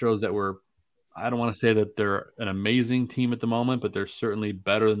 The Astros I don't want to say that they're an amazing team at the moment, but they're certainly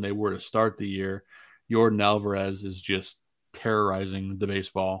better than they were to start the year. Yordan Alvarez is just terrorizing the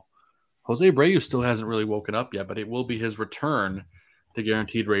baseball. Jose Abreu still hasn't really woken up yet, but it will be his return to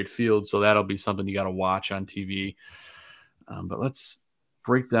Guaranteed Rate Field, so that'll be something you got to watch on TV. But let's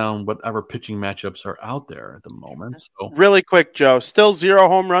break down whatever pitching matchups are out there at the moment. So, really quick, Joe, still 0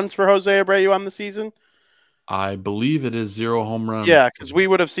 home runs for Jose Abreu on the season? I believe it is 0 home runs. Yeah, because we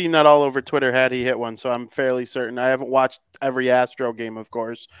would have seen that all over Twitter had he hit one, so I'm fairly certain. I haven't watched every Astro game, of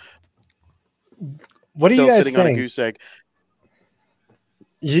course. What do you guys sitting think? On a goose egg.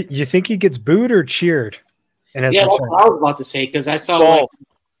 You think he gets booed or cheered? That's what I was about to say, because I saw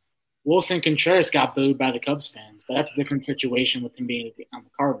Wilson Contreras got booed by the Cubs fans, but that's a different situation with him being on the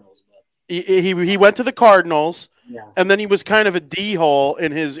Cardinals. But he went to the Cardinals, yeah. And then he was kind of a D-hole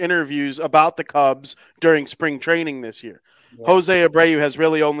in his interviews about the Cubs during spring training this year. Yeah. Jose Abreu has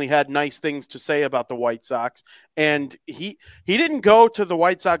really only had nice things to say about the White Sox, and he didn't go to the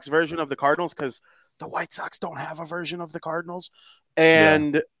White Sox version of the Cardinals because the White Sox don't have a version of the Cardinals.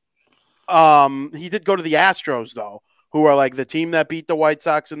 And he did go to the Astros, though, who are like the team that beat the White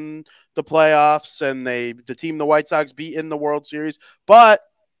Sox in the playoffs, and the team the White Sox beat in the World Series. But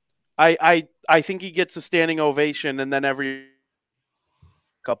I think he gets a standing ovation, and then every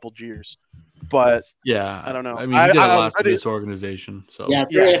couple years. But yeah, I don't know. I mean, he did a lot for this organization. So if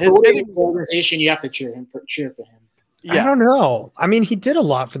the organization, you have to cheer for him. Yeah. I don't know. I mean, he did a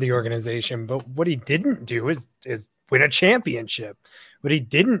lot for the organization, but what he didn't do is win a championship. What he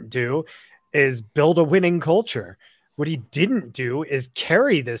didn't do is build a winning culture. What he didn't do is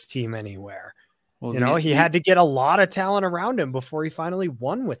carry this team anywhere. Well, he had to get a lot of talent around him before he finally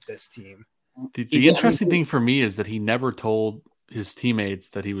won with this team. The interesting thing for me is that he never told his teammates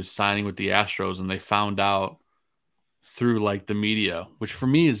that he was signing with the Astros, and they found out through like the media, which for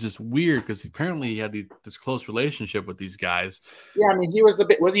me is just weird because apparently he had this close relationship with these guys. Yeah, I mean,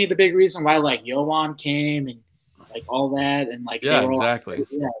 wasn't he the big reason why like Yoan came and like all that and like exactly.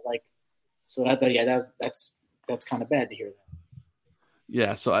 So that's kind of bad to hear that.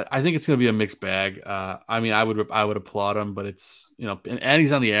 Yeah, so I think it's going to be a mixed bag. I mean, I would applaud him, but it's and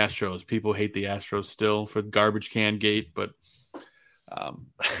he's on the Astros. People hate the Astros still for garbage can gate, but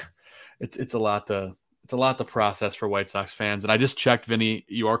it's a lot to process for White Sox fans. And I just checked, Vinny,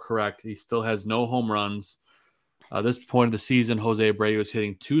 you are correct. He still has no home runs This point of the season, Jose Abreu is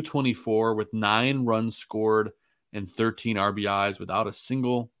hitting .224 with 9 runs scored and 13 RBIs without a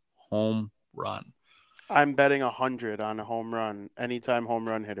single home run. I'm betting 100 on a home run, anytime home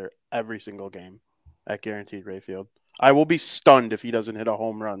run hitter, every single game at Guaranteed Rayfield. I will be stunned if he doesn't hit a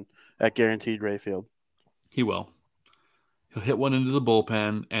home run at Guaranteed Rayfield. He will. He'll hit one into the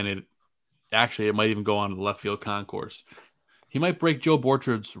bullpen, and it might even go on to the left field concourse. He might break Joe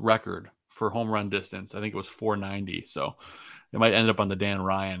Borchard's record for home run distance. I think it was 490. So it might end up on the Dan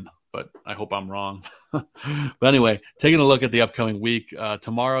Ryan, but I hope I'm wrong. But anyway, taking a look at the upcoming week,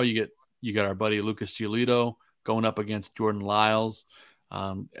 tomorrow you got our buddy Lucas Giolito going up against Jordan Lyles.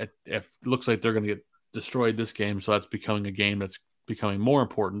 It looks like they're going to get destroyed this game, so that's becoming a game that's becoming more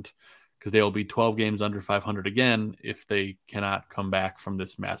important because they will be 12 games under 500 again if they cannot come back from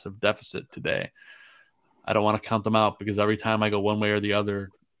this massive deficit today. I don't want to count them out because every time I go one way or the other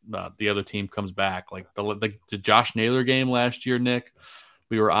team comes back. Like the Josh Naylor game last year, Nick,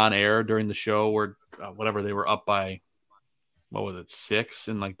 we were on air during the show where they were up by, 6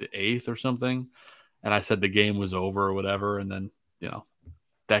 in like the 8th or something. And I said the game was over or whatever. And then,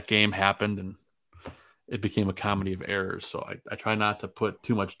 that game happened and it became a comedy of errors. So I try not to put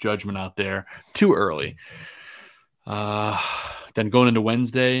too much judgment out there too early. Then going into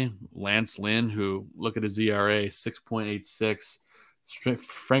Wednesday, Lance Lynn, who look at his ERA, 6.86,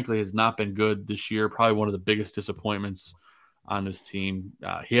 frankly has not been good this year. Probably one of the biggest disappointments on this team.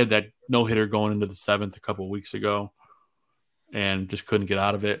 He had that no-hitter going into the 7th a couple of weeks ago and just couldn't get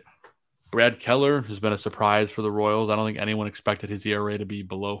out of it. Brad Keller has been a surprise for the Royals. I don't think anyone expected his ERA to be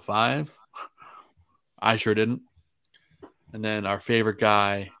below 5. I sure didn't. And then our favorite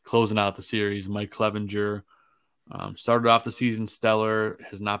guy closing out the series, Mike Clevenger, started off the season stellar,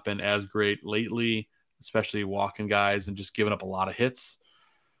 has not been as great lately, especially walking guys and just giving up a lot of hits.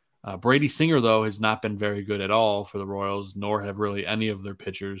 Brady Singer, though, has not been very good at all for the Royals, nor have really any of their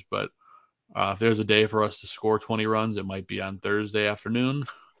pitchers. But if there's a day for us to score 20 runs, it might be on Thursday afternoon.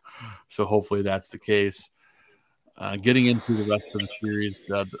 So hopefully that's the case. Getting into the rest of the series,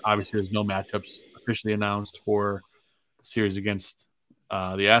 obviously there's no matchups officially announced for the series against the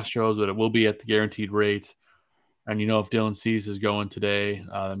Astros, but it will be at the guaranteed rate. And if Dylan Cease is going today,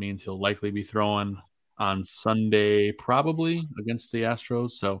 that means he'll likely be throwing on Sunday, probably against the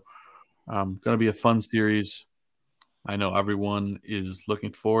Astros. So going to be a fun series. I know everyone is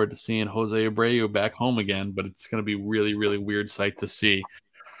looking forward to seeing Jose Abreu back home again, but it's going to be really, really weird sight to see.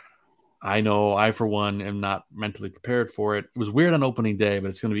 I know I, for one, am not mentally prepared for it. It was weird on opening day, but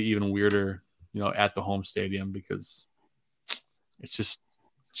it's going to be even weirder, at the home stadium because it's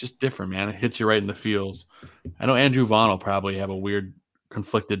just different, man. It hits you right in the feels. I know Andrew Vaughn will probably have a weird,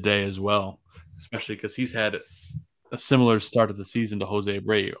 conflicted day as well, especially because he's had a similar start of the season to Jose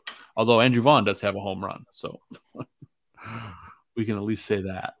Abreu, although Andrew Vaughn does have a home run, so we can at least say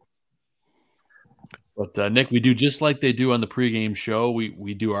that. But, Nick, we do just like they do on the pregame show.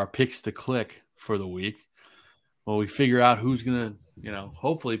 We do our picks to click for the week. Well, we figure out who's going to,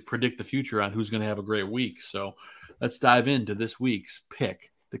 hopefully predict the future on who's going to have a great week. So let's dive into this week's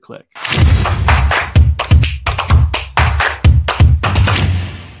pick to click.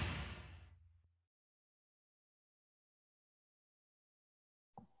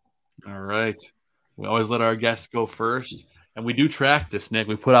 All right. We always let our guests go first, and we do track this, Nick.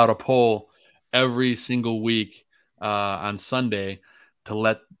 We put out a poll every single week on Sunday to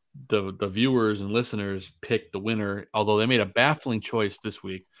let the viewers and listeners pick the winner, although they made a baffling choice this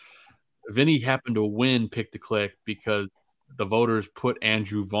week. Vinny happened to win Pick to Click because the voters put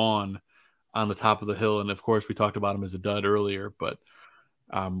Andrew Vaughn on the top of the hill, and of course we talked about him as a dud earlier, but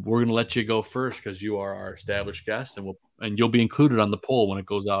we're going to let you go first because you are our established guest, and you'll be included on the poll when it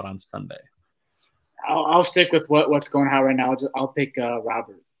goes out on Sunday. I'll stick with what's going on right now. I'll pick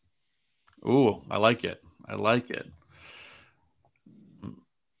Robert. Ooh, I like it.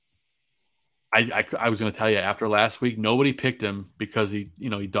 I was going to tell you after last week, nobody picked him because he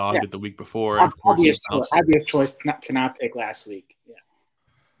dogged it the week before. Obvious choice to not pick last week. Yeah.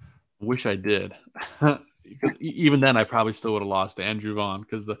 Wish I did. Even then, I probably still would have lost to Andrew Vaughn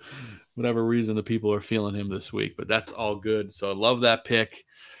because whatever reason the people are feeling him this week. But that's all good. So I love that pick.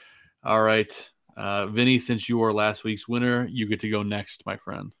 All right, Vinny, since you were last week's winner, you get to go next, my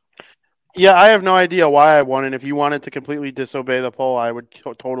friend. Yeah, I have no idea why I won, and if you wanted to completely disobey the poll, I would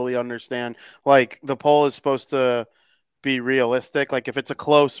totally understand. Like, the poll is supposed to be realistic. Like, if it's a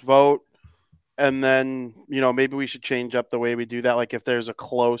close vote, and then, maybe we should change up the way we do that. Like, if there's a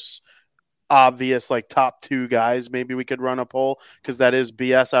close obvious like top 2 guys, maybe we could run a poll, because that is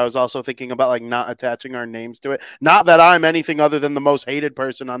BS. I was also thinking about like not attaching our names to it. Not that I'm anything other than the most hated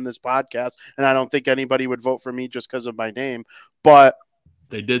person on this podcast, and I don't think anybody would vote for me just because of my name. But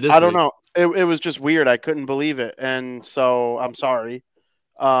they did this. I don't know. It was just weird. I couldn't believe it, and so I'm sorry.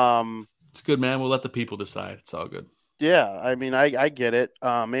 It's good, man. We'll let the people decide. It's all good. Yeah, I mean, I get it.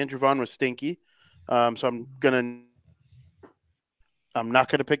 Andrew Vaughn was stinky, so I'm not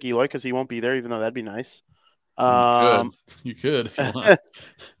gonna pick Eloy because he won't be there, even though that'd be nice. You could if you want.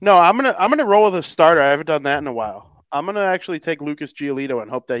 No, I'm gonna roll with a starter. I haven't done that in a while. I'm gonna actually take Lucas Giolito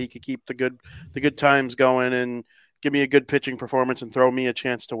and hope that he could keep the good times going and give me a good pitching performance and throw me a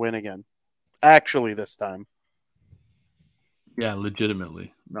chance to win again. Actually, this time. Yeah,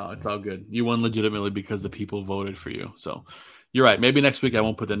 legitimately. No, it's all good. You won legitimately because the people voted for you. So you're right. Maybe next week I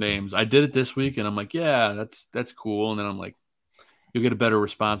won't put the names. I did it this week, and I'm like, yeah, that's cool. And then I'm like, you'll get a better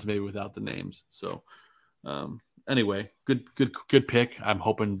response maybe without the names. So anyway, good pick. I'm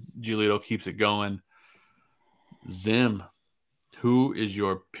hoping Giolito keeps it going. Zim, who is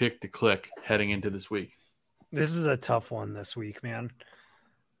your pick to click heading into this week? This is a tough one this week, man.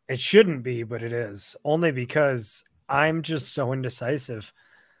 It shouldn't be, but it is. Only because I'm just so indecisive.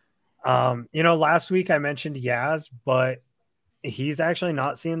 Last week I mentioned Yaz, but he's actually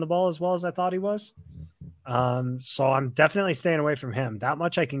not seeing the ball as well as I thought he was. So I'm definitely staying away from him. That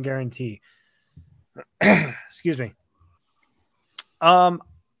much I can guarantee. Excuse me. Part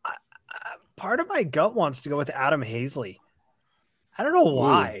of my gut wants to go with Adam Hazley. I don't know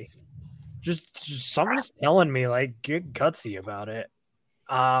why. Just something's telling me like get gutsy about it.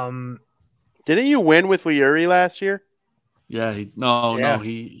 Didn't you win with Liuri last year? Yeah,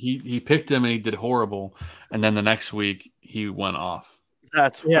 he picked him and he did horrible, and then the next week he went off.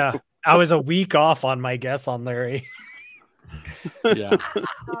 That's I was a week off on my guess on Larry. Yeah.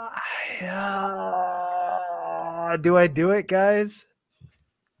 Do I do it, guys?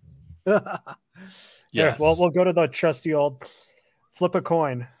 Yes. Yeah, well, we'll go to the trusty old flip a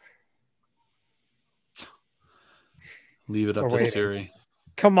coin. Leave it up to Siri.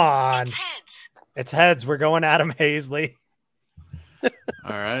 Come on. It's heads. It's heads. We're going Adam Hazley. All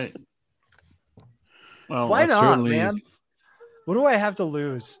right. Well, why not, man? What do I have to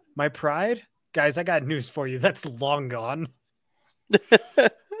lose? My pride? Guys, I got news for you. That's long gone.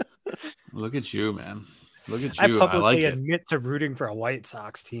 Look at you, man. Look at you. I publicly like admit to rooting for a White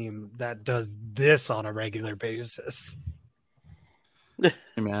Sox team that does this on a regular basis. Hey,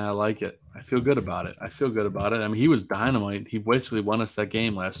 man, I like it. I feel good about it. I mean, he was dynamite. He basically won us that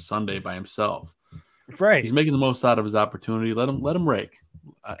game last Sunday by himself. Right. He's making the most out of his opportunity. Let him rake.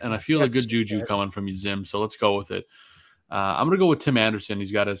 And I feel a good juju coming from you, Zim. So let's go with it. I'm going to go with Tim Anderson.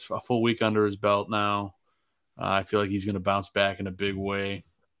 He's got a full week under his belt now. I feel like he's going to bounce back in a big way.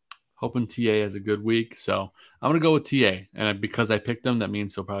 Hoping TA has a good week. So I'm going to go with TA. And because I picked him, that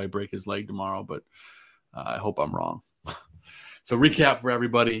means he'll probably break his leg tomorrow. But I hope I'm wrong. So recap for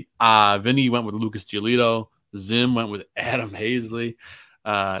everybody. Vinny went with Lucas Giolito. Zim went with Adam Hazley.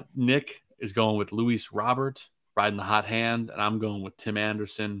 Nick is going with Luis Robert, riding the hot hand. And I'm going with Tim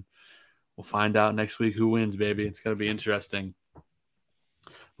Anderson. We'll find out next week who wins, baby. It's going to be interesting.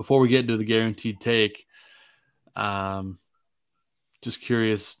 Before we get into the guaranteed take, just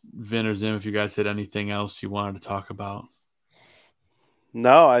curious, Vin or Zim, if you guys had anything else you wanted to talk about.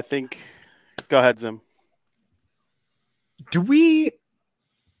 No, I think – go ahead, Zim. Do we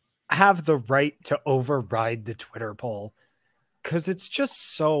have the right to override the Twitter poll? Because it's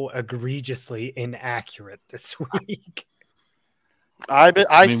just so egregiously inaccurate this week. I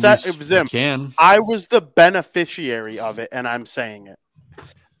was the beneficiary of it, and I'm saying it.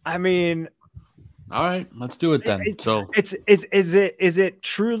 I mean, all right, let's do it then. Is it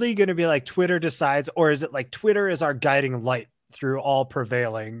truly going to be like Twitter decides, or is it like Twitter is our guiding light through all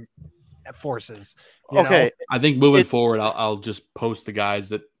prevailing forces? You know? I think moving forward, I'll just post the guys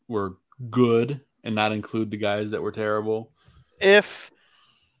that were good and not include the guys that were terrible. If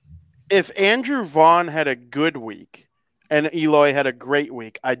Andrew Vaughn had a good week and Eloy had a great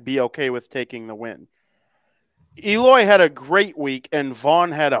week, I'd be okay with taking the win. Eloy had a great week and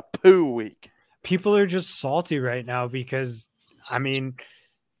Vaughn had a poo week. People are just salty right now because, I mean,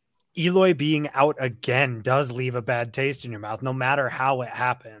 Eloy being out again does leave a bad taste in your mouth, no matter how it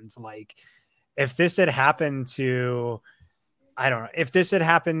happens. Like, if this had happened to, I don't know, if this had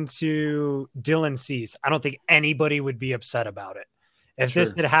happened to Dylan Cease, I don't think anybody would be upset about it. If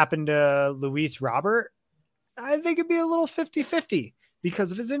this had happened to Luis Robert, I think it'd be a little 50-50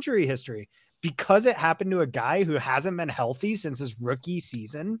 because of his injury history. Because it happened to a guy who hasn't been healthy since his rookie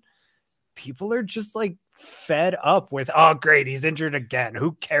season, people are just like fed up with, oh, great, he's injured again.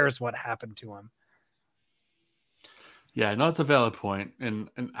 Who cares what happened to him? Yeah, no, it's a valid point, and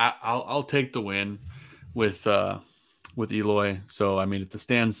I'll take the win with Eloy. So I mean, if the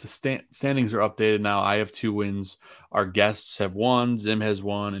standings are updated now, I have 2 wins. Our guests have 1, Zim has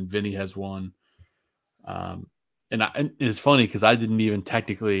 1, and Vinny has 1. And it's funny because I didn't even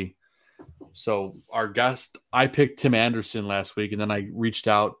technically. So our guest, I picked Tim Anderson last week, and then I reached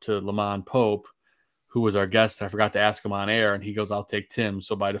out to Lamont Pope, who was our guest. I forgot to ask him on air, and he goes, "I'll take Tim."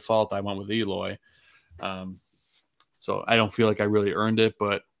 So by default, I went with Eloy. So I don't feel like I really earned it,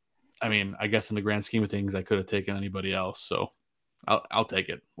 but I mean, I guess in the grand scheme of things, I could have taken anybody else. So I'll take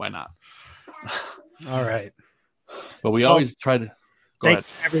it. Why not? All right. But we always try to go ahead.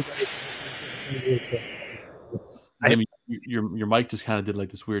 Everybody. Your mic just kind of did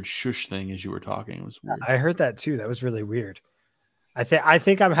like this weird shush thing as you were talking. It was weird. I heard that too. That was really weird. I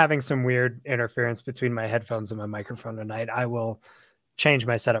think I'm having some weird interference between my headphones and my microphone tonight. I will change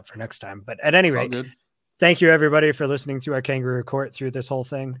my setup for next time. But at any rate, thank you everybody for listening to our Kangaroo Court through this whole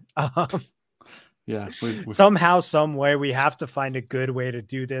thing. Yeah. Somehow, some way, we have to find a good way to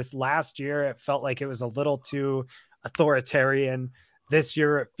do this. Last year, it felt like it was a little too authoritarian. This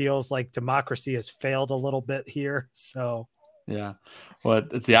year, it feels like democracy has failed a little bit here. So, yeah. Well,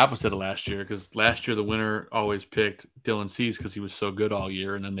 it's the opposite of last year, because last year the winner always picked Dylan Cease because he was so good all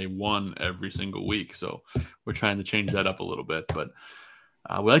year, and then they won every single week. So we're trying to change that up a little bit. But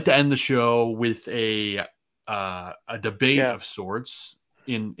we like to end the show with a debate of sorts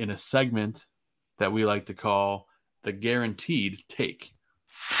in a segment that we like to call the Guaranteed Take.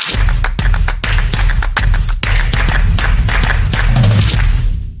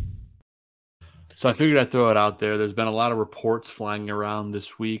 So I figured I'd throw it out there. There's been a lot of reports flying around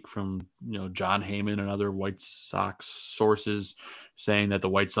this week from John Heyman and other White Sox sources saying that the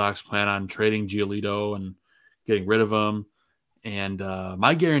White Sox plan on trading Giolito and getting rid of him. And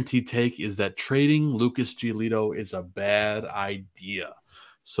my guaranteed take is that trading Lucas Giolito is a bad idea.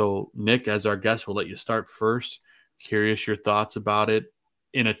 So, Nick, as our guest, we'll let you start first. Curious your thoughts about it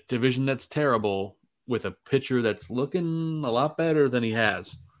in a division that's terrible with a pitcher that's looking a lot better than he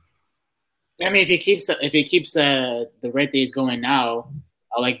has. I mean, if he keeps the rate that he's going now,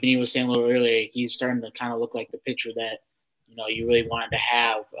 like Vinny was saying a little earlier, he's starting to kind of look like the pitcher that you really wanted to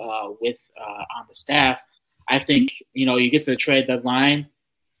have with on the staff. I think you get to the trade deadline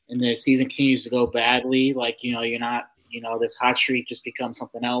and the season continues to go badly. Like you're not this hot streak just becomes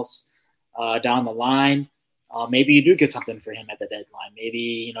something else down the line. Maybe you do get something for him at the deadline.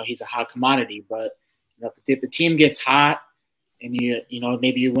 Maybe he's a hot commodity. But if the team gets hot, and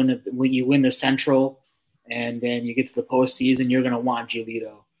maybe you win the Central, and then you get to the postseason, you're going to want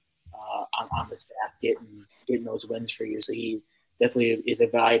Giolito on the staff getting those wins for you. So he definitely is a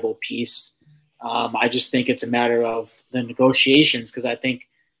valuable piece. I just think it's a matter of the negotiations, because I think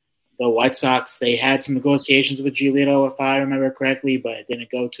the White Sox, they had some negotiations with Giolito, if I remember correctly, but it didn't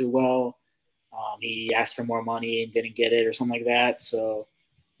go too well. He asked for more money and didn't get it or something like that. So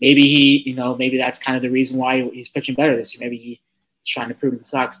maybe maybe that's kind of the reason why he's pitching better this year. Maybe he's trying to prove to the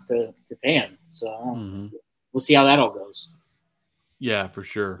Sox to pay him. So we'll see how that all goes. Yeah, for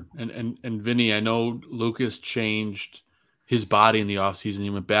sure. And Vinny, I know Lucas changed his body in the offseason.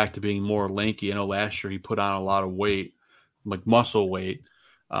 He went back to being more lanky. I know last year he put on a lot of weight, like muscle weight.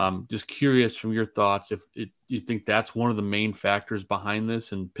 Just curious from your thoughts if you think that's one of the main factors behind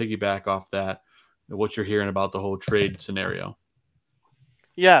this, and piggyback off that, what you're hearing about the whole trade scenario.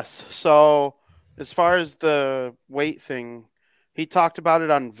 Yes. So as far as the weight thing, he talked about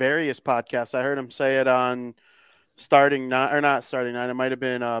it on various podcasts. I heard him say it on not Starting Nine. It might have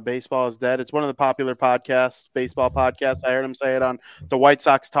been Baseball is Dead. It's one of the popular podcasts, baseball podcasts. I heard him say it on the White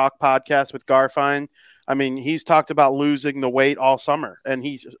Sox Talk podcast with Garfine. I mean, he's talked about losing the weight all summer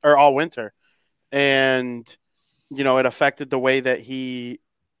or all winter. And, it affected the way that he,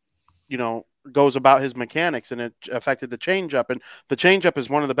 goes about his mechanics, and it affected the changeup. And the changeup is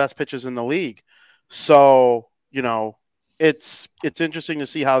one of the best pitches in the league. So, it's interesting to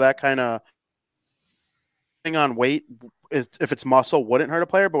see how that kind of thing on weight, if it's muscle, wouldn't hurt a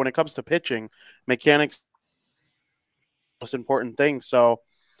player. But when it comes to pitching, mechanics is the most important thing. So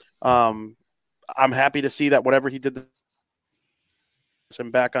I'm happy to see that whatever he did,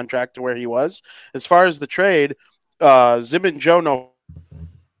 him back on track to where he was. As far as the trade, Zim and Joe know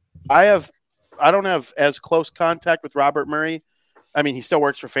I don't have as close contact with Robert Murray. I mean, he still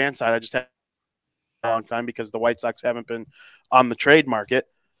works for Fanside. I just had a long time because the White Sox haven't been on the trade market.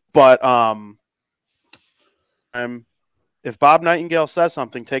 But if Bob Nightingale says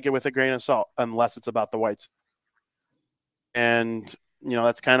something, take it with a grain of salt, unless it's about the White Sox. And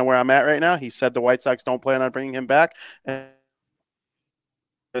that's kind of where I'm at right now. He said the White Sox don't plan on bringing him back. And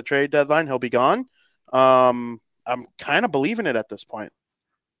the trade deadline, he'll be gone. I'm kind of believing it at this point.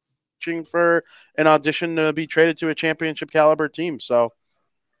 For an audition to be traded to a championship caliber team. So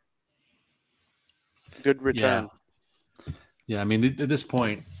good return. Yeah. I mean, at this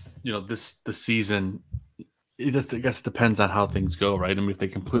point, the season, I guess it depends on how things go, right? I mean, if they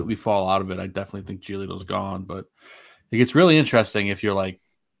completely fall out of it, I definitely think Giolito's gone, but it gets really interesting if you're like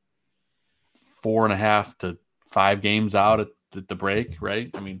 4.5 to 5 games out at the break,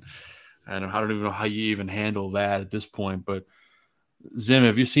 right? I mean, I don't even know how you even handle that at this point, but Zim,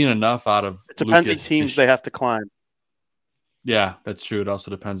 have you seen enough out of it? Depends on teams they have to climb. Yeah, that's true. It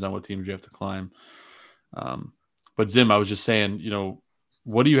also depends on what teams you have to climb. But Zim, I was just saying,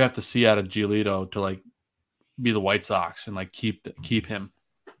 what do you have to see out of Giolito to like be the White Sox and like keep him?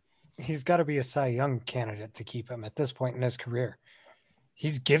 He's got to be a Cy Young candidate to keep him at this point in his career.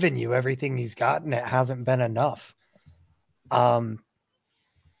 He's given you everything he's got, and it hasn't been enough. Granted,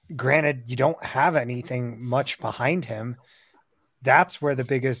 you don't have anything much behind him. That's where the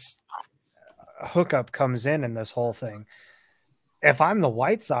biggest hookup comes in this whole thing. If I'm the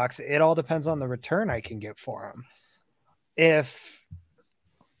White Sox, it all depends on the return I can get for him. If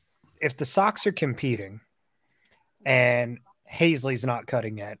the Sox are competing and Hazley's not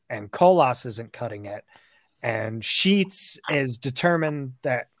cutting it and Colas isn't cutting it and Sheets is determined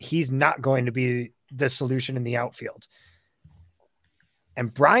that he's not going to be the solution in the outfield,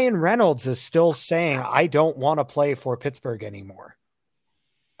 and Brian Reynolds is still saying, I don't want to play for Pittsburgh anymore,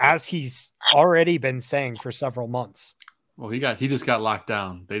 as he's already been saying for several months. Well, he just got locked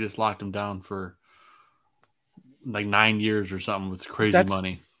down. They just locked him down for like 9 years or something with crazy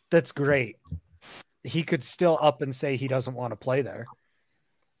money. That's great. He could still up and say he doesn't want to play there.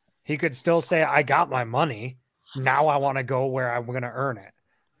 He could still say, I got my money. Now I want to go where I'm going to earn it.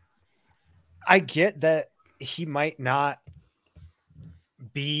 I get that he might not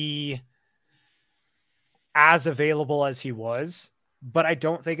be as available as he was, but I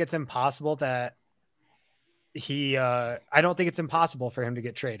don't think it's impossible that I don't think it's impossible for him to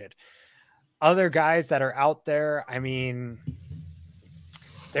get traded. Other guys that are out there, I mean,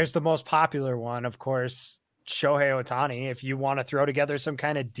 there's the most popular one, of course, Shohei Ohtani. If you want to throw together some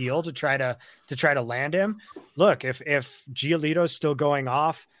kind of deal to try to land him, look, if Giolito's still going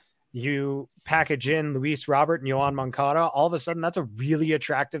off, you package in Luis Robert and Yoan Moncada, all of a sudden that's a really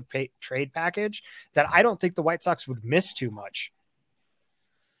attractive trade package that I don't think the White Sox would miss too much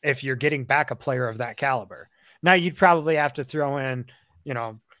if you're getting back a player of that caliber. Now you'd probably have to throw in,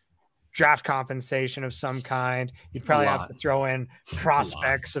 draft compensation of some kind. You'd probably have to throw in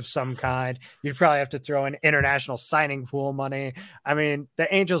prospects of some kind. You'd probably have to throw in international signing pool money. I mean,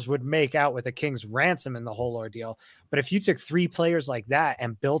 the Angels would make out with a king's ransom in the whole ordeal. But if you took 3 players like that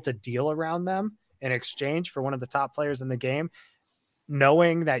and built a deal around them in exchange for one of the top players in the game,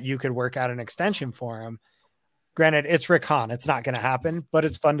 knowing that you could work out an extension for him, granted, it's Rick Hahn. It's not going to happen, but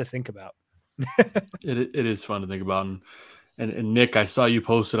it's fun to think about. It is fun to think about. And Nick, I saw you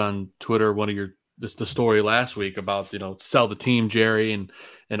posted on Twitter the story last week about, sell the team, Jerry, and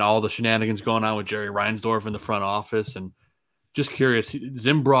all the shenanigans going on with Jerry Reinsdorf in the front office. And just curious,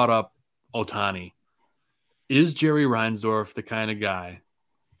 Zim brought up Ohtani. Is Jerry Reinsdorf the kind of guy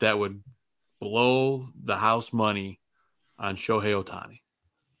that would blow the house money on Shohei Ohtani?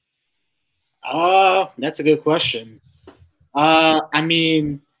 That's a good question. I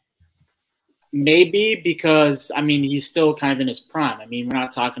mean, maybe, because he's still kind of in his prime. I mean, we're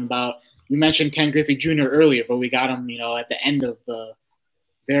not talking about, you mentioned Ken Griffey Jr. earlier, but we got him, at the end of the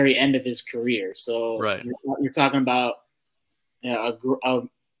very end of his career. So right. You're talking about a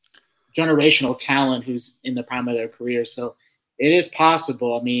generational talent who's in the prime of their career. So it is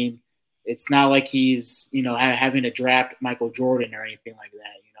possible. I mean, it's not like he's, having to draft Michael Jordan or anything like that,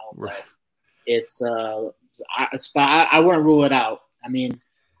 Right. But it's, I wouldn't rule it out. I mean,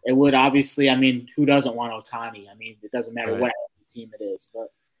 it would obviously, who doesn't want Ohtani? I mean, it doesn't matter what team it is, but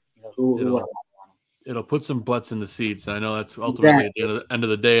who wouldn't want him? It'll put some butts in the seats. And I know that's ultimately at the end of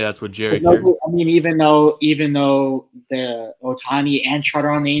the day, that's what Jerry. Even though the Ohtani and Trout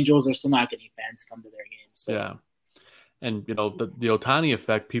on the Angels are still not getting fans come to their games. So. Yeah, and the Ohtani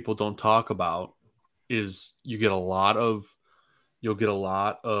effect people don't talk about is you'll get a lot of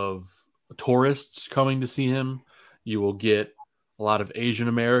tourists coming to see him. You will get a lot of Asian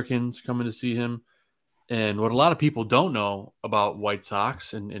Americans coming to see him. And what a lot of people don't know about White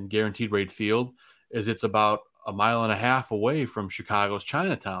Sox and Guaranteed Rate Field is it's about 1.5 miles away from Chicago's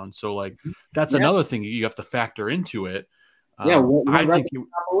Chinatown. So that's another thing you have to factor into it. Yeah, I think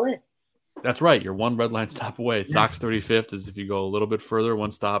That's right. You're one red line stop away. Sox 35th is if you go a little bit further,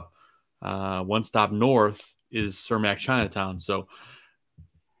 one stop north is Cermak Chinatown. So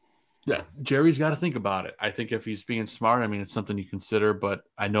yeah, Jerry's got to think about it. I think if he's being smart, I mean, it's something you consider, but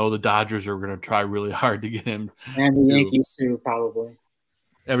I know the Dodgers are going to try really hard to get him. And the Yankees too, probably.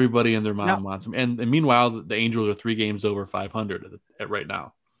 Everybody and their mom wants him. And meanwhile, the Angels are 3 games over 500 at right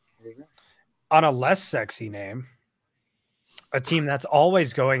now. On a less sexy name, a team that's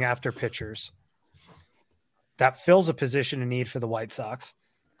always going after pitchers that fills a position of need for the White Sox.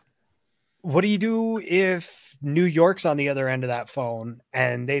 What do you do if New York's on the other end of that phone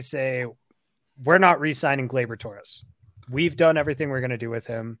and they say, we're not re-signing Gleyber Torres. We've done everything we're going to do with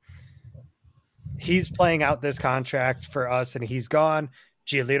him. He's playing out this contract for us and he's gone.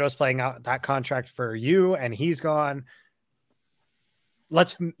 Giolito's playing out that contract for you and he's gone.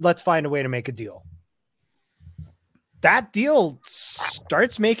 Let's find a way to make a deal. That deal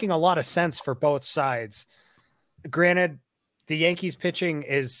starts making a lot of sense for both sides. Granted, the Yankees pitching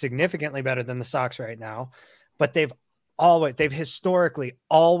is significantly better than the Sox right now, but they've historically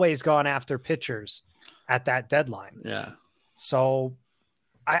always gone after pitchers at that deadline. Yeah. So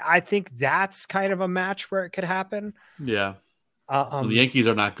I think that's kind of a match where it could happen. Yeah. The Yankees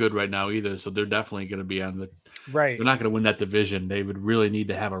are not good right now either, so they're definitely going to be on the right. They're not going to win that division. They would really need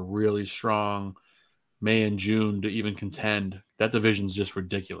to have a really strong May and June to even contend. That division's just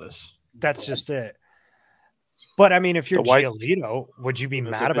ridiculous. That's just it. But I mean, if you're Giolito, would you be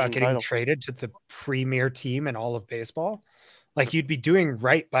mad about getting traded to the premier team in all of baseball? Like, you'd be doing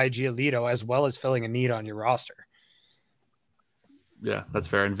right by Giolito as well as filling a need on your roster. Yeah, that's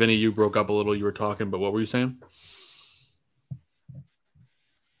fair. And Vinny, you broke up a little. You were talking, but what were you saying?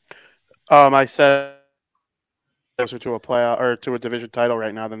 I said closer to a playoff or to a division title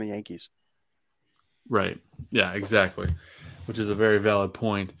right now than the Yankees. Right. Yeah, exactly. Which is a very valid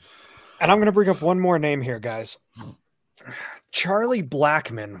point. And I'm going to bring up one more name here, guys. Charlie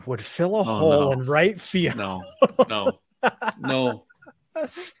Blackmon would fill a hole in right field. No,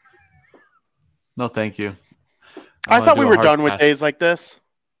 thank you. I thought we were done with days like this.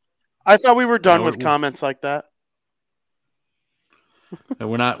 I thought we were done with comments like that.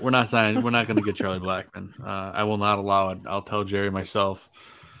 We're not signing. We're not going to get Charlie Blackmon. I will not allow it. I'll tell Jerry myself.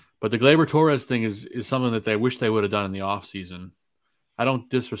 But the Gleyber Torres thing is something that they wish they would have done in the offseason. I don't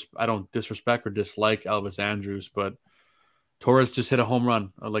disrespect or dislike Elvis Andrus, but Torres just hit a home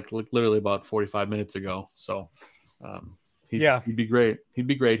run like literally about 45 minutes ago. So he'd be great. He'd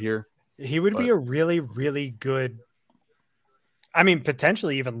be great here. He would be a really, really good, I mean,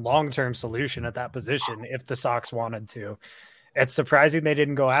 potentially even long-term solution at that position if the Sox wanted to. It's surprising they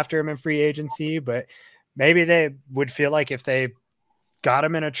didn't go after him in free agency, but maybe they would feel like if they got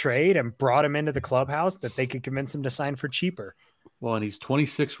him in a trade and brought him into the clubhouse that they could convince him to sign for cheaper. Well, and he's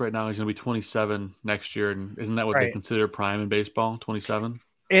 26 right now. He's going to be 27 next year. And isn't that what they consider prime in baseball, 27?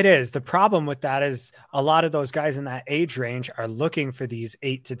 It is. The problem with that is a lot of those guys in that age range are looking for these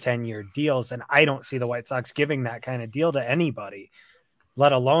 8 to 10 year deals. And I don't see the White Sox giving that kind of deal to anybody,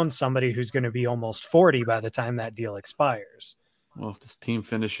 let alone somebody who's going to be almost 40 by the time that deal expires. Well, if this team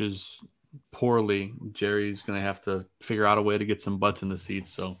finishes poorly, Jerry's going to have to figure out a way to get some butts in the seats.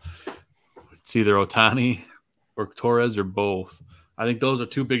 So it's either Ohtani or Torres or both. I think those are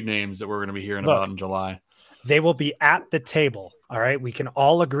 2 big names that we're going to be hearing about in July. They will be at the table. All right. We can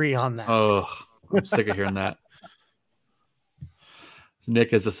all agree on that. Oh, I'm sick of hearing that.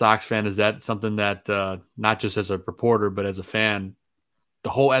 Nick, as a Sox fan, is that something that not just as a reporter, but as a fan, the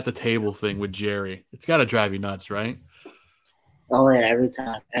whole at the table thing with Jerry, it's got to drive you nuts, right? Oh yeah, every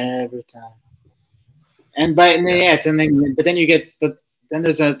time. And then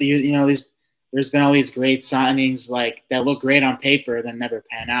there's there's been all these great signings like that look great on paper that never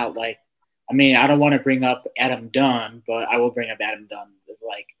pan out. Like, I mean, I don't want to bring up Adam Dunn, but I will bring up Adam Dunn. It's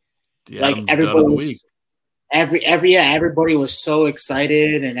everybody was so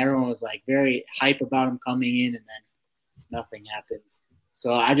excited and everyone was like very hype about him coming in, and then nothing happened.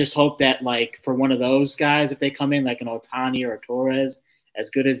 So I just hope that, like, for one of those guys, if they come in like an Ohtani or a Torres,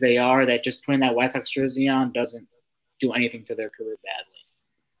 as good as they are, that just putting that White Sox jersey on doesn't do anything to their career badly.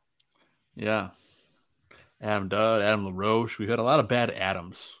 Yeah. Adam Dunn, Adam LaRoche. We've had a lot of bad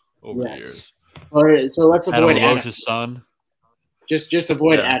Adams over the years. So let's avoid Adam LaRoche's son. Just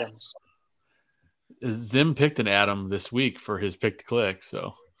avoid Adams. Zim picked an Adam this week for his pick to click.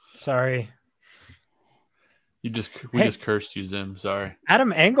 So sorry. We just cursed you, Zim. Sorry.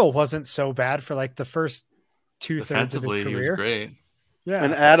 Adam Engel wasn't so bad for like the first 2/3 of his career. He was great. Yeah.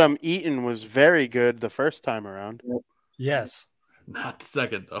 And Adam Eaton was very good the first time around. Yes. Not the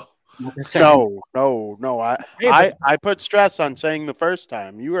second, though. No. I put stress on saying the first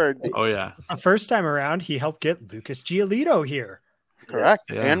time. You heard. Oh yeah. The first time around, he helped get Lucas Giolito here. Correct.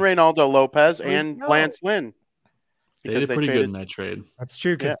 Yes. Yeah. And Reynaldo Lopez and Lance Lynn. They did pretty good in that trade. That's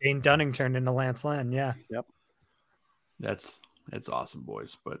true, because Dane Dunning turned into Lance Lynn. Yeah. Yep. That's awesome,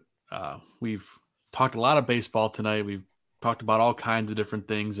 boys. But we've talked a lot of baseball tonight. We've talked about all kinds of different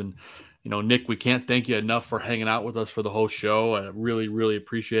things. And, Nick, we can't thank you enough for hanging out with us for the whole show. I really, really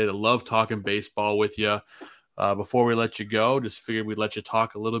appreciate it. I love talking baseball with you. Before we let you go, just figured we'd let you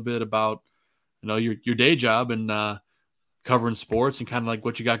talk a little bit about, your day job and covering sports and kind of like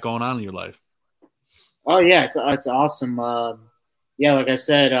what you got going on in your life. Oh yeah, it's awesome. Like I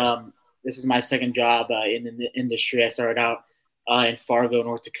said, this is my second job in the industry. I started out in Fargo,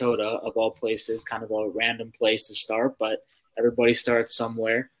 North Dakota, of all places, kind of a random place to start, but everybody starts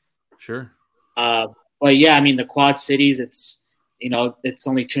somewhere. Sure. But yeah, I mean, the Quad Cities, it's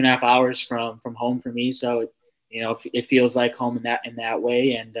only 2.5 hours from home for me. So, it feels like home in that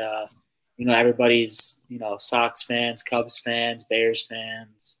way. And, everybody's, Sox fans, Cubs fans, Bears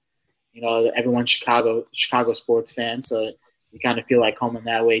fans, everyone's Chicago sports fans. So you kind of feel like home in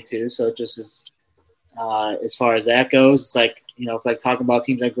that way too. So just as far as that goes, it's like, it's like talking about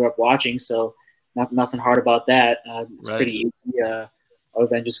teams I grew up watching. So nothing hard about that. It's right. Pretty easy, other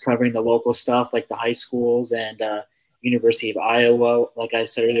than just covering the local stuff, like the high schools and University of Iowa. Like I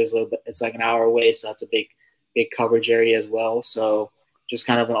said, it's like an hour away. So that's a big coverage area as well. So just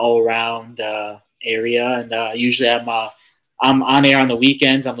kind of an all around area. And usually I'm on air on the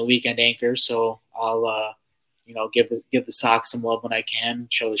weekends. I'm the weekend anchor. So I'll, give the Sox some love when I can,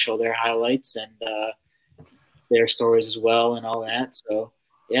 show their highlights and their stories as well and all that. So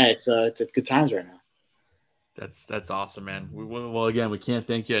yeah, it's good times right now. That's awesome, man. Well, again, we can't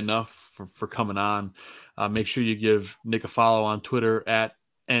thank you enough for coming on. Make sure you give Nick a follow on Twitter at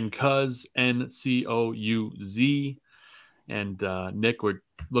NCouz, NCOUZ. And Nick, we're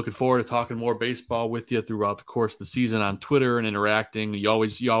looking forward to talking more baseball with you throughout the course of the season on Twitter and interacting. You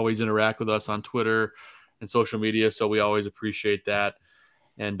always interact with us on Twitter and social media, so we always appreciate that.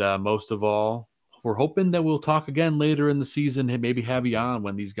 And most of all, we're hoping that we'll talk again later in the season and maybe have you on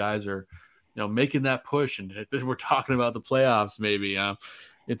when these guys are, making that push. And if we're talking about the playoffs, maybe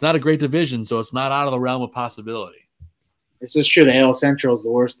it's not a great division, so it's not out of the realm of possibility. It's just true. The AL Central is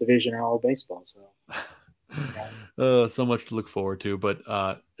the worst division in all of baseball. So. So much to look forward to. But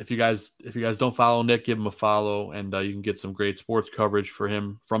if you guys don't follow Nick, give him a follow, and you can get some great sports coverage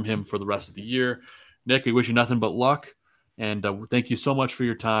from him for the rest of the year. Nick, we wish you nothing but luck, and thank you so much for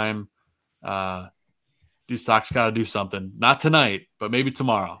your time. Sox got to do something. Not tonight, but maybe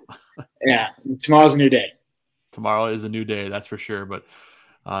tomorrow. Yeah, tomorrow's a new day. Tomorrow is a new day, that's for sure. But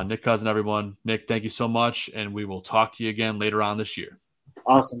Nick Couzin, everyone. Nick, thank you so much, and we will talk to you again later on this year.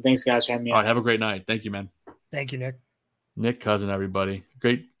 Awesome. Thanks, guys, for having me. All right, have a great night. Thank you, man. Thank you, Nick. Nick Couzin, everybody.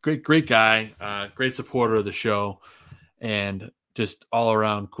 Great guy. Great supporter of the show, and just all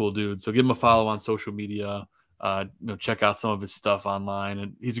around cool dude. So give him a follow on social media. Check out some of his stuff online,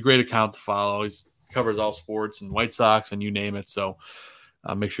 and he's a great account to follow. He covers all sports and White Sox and you name it. So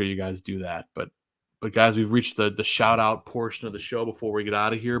make sure you guys do that. But guys, we've reached the shout out portion of the show before we get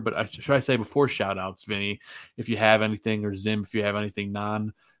out of here. But should I say before shout outs, Vinny, if you have anything, or Zim, if you have anything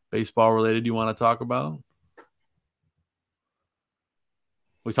non-baseball related you want to talk about?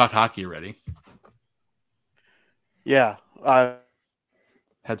 We talked hockey already. Yeah.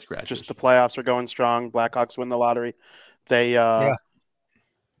 Head scratch. Just the playoffs are going strong. Blackhawks win the lottery. They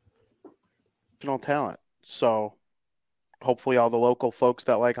talent. So hopefully all the local folks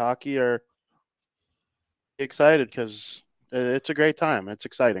that like hockey are excited, because it's a great time. It's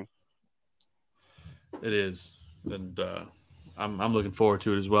exciting. It is. And I'm looking forward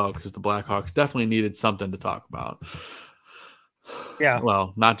to it as well, because the Blackhawks definitely needed something to talk about. Yeah.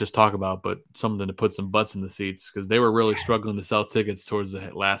 Well, not just talk about, but something to put some butts in the seats, because they were really struggling to sell tickets towards the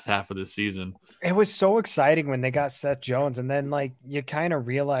last half of the season. It was so exciting when they got Seth Jones, and then you kind of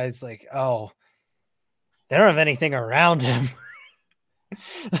realize oh, they don't have anything around him.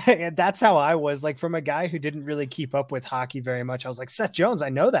 That's how I was, from a guy who didn't really keep up with hockey very much. I was like, Seth Jones, I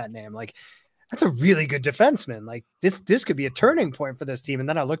know that name. That's a really good defenseman. This could be a turning point for this team. And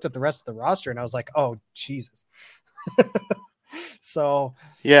then I looked at the rest of the roster and I was like, oh, Jesus. So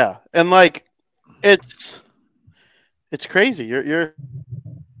yeah, and it's crazy. You're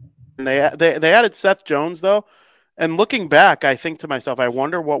they added Seth Jones though, and looking back, I think to myself, I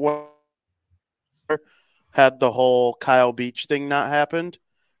wonder what had the whole Kyle Beach thing not happened,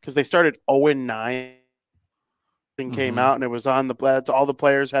 because they started 0-9 and came out, and it was on all the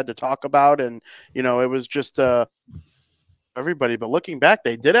players had to talk about, and it was just everybody. But looking back,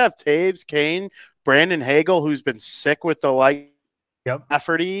 they did have Taves, Kane, Brandon Hagel, who's been sick with the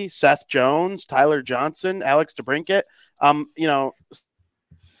Lafferty, Seth Jones, Tyler Johnson, Alex DeBrincat.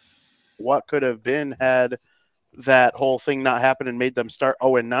 What could have been had that whole thing not happened and made them start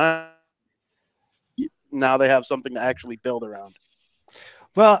 0-9. Now they have something to actually build around.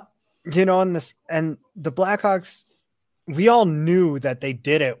 Well, and the Blackhawks, we all knew that they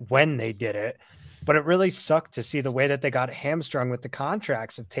did it when they did it, but it really sucked to see the way that they got hamstrung with the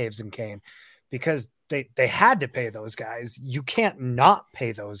contracts of Taves and Kane, because they had to pay those guys. You can't not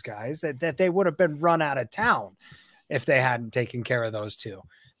pay those guys. That they would have been run out of town if they hadn't taken care of those two.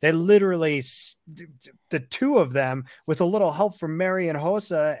 They literally, the two of them, with a little help from Marian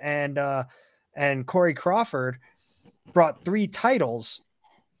Hossa and Corey Crawford, brought 3 titles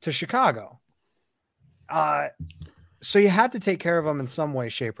to Chicago. So you had to take care of them in some way,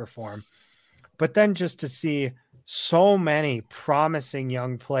 shape, or form. But then just to see so many promising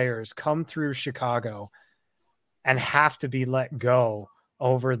young players come through Chicago and have to be let go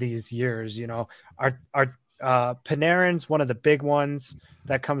over these years, our Panarin's one of the big ones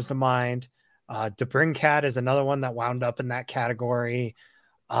that comes to mind. DeBrincat is another one that wound up in that category.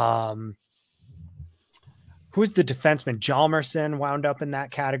 Who's the defenseman? Hjalmarsson wound up in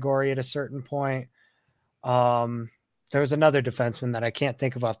that category at a certain point. There was another defenseman that I can't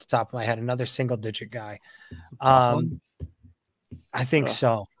think of off the top of my head, another single-digit guy. I think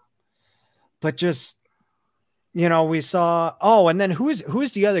so. But just, we saw. Oh, and then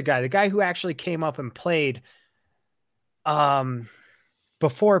who's the other guy? The guy who actually came up and played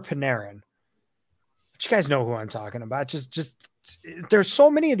before Panarin. But you guys know who I'm talking about. Just there's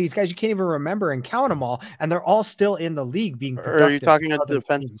so many of these guys you can't even remember and count them all, and they're all still in the league being productive. Or are you talking about the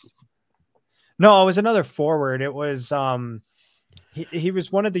defense? No, it was another forward. It was he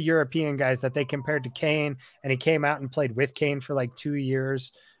was one of the European guys that they compared to Kane, and he came out and played with Kane for like 2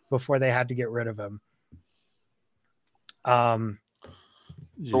 years before they had to get rid of him. There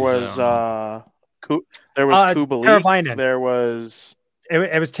was Kubalik. There was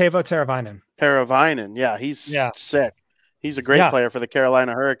it was Teuvo Teravainen. Teravainen, yeah, he's sick. He's a great player for the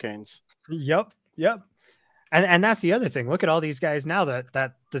Carolina Hurricanes. Yep. And that's the other thing. Look at all these guys now that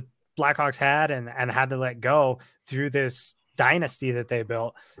the Blackhawks had and had to let go through this dynasty that they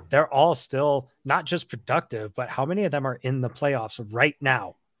built. They're all still not just productive, but how many of them are in the playoffs right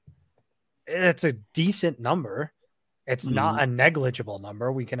now? It's a decent number. It's not a negligible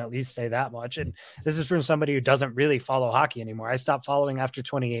number. We can at least say that much. And this is from somebody who doesn't really follow hockey anymore. I stopped following after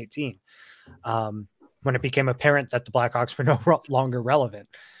 2018 when it became apparent that the Blackhawks were no longer relevant.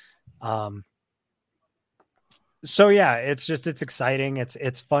 So yeah, it's exciting.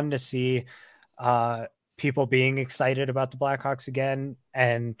 It's fun to see people being excited about the Blackhawks again.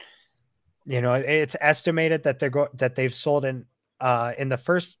 And, it's estimated that they've sold in the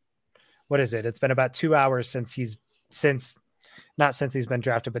first, what is it? It's been about 2 hours not since he's been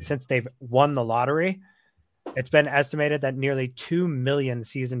drafted, but since they've won the lottery. It's been estimated that nearly 2 million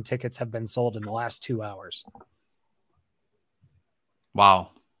season tickets have been sold in the last 2 hours.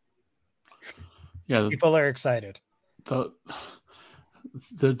 Wow. Yeah, people are excited.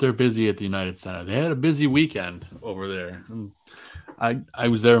 They're busy at the United Center. They had a busy weekend over there. And I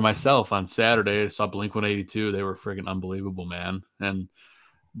was there myself on Saturday. I saw Blink-182. They were friggin' unbelievable, man. And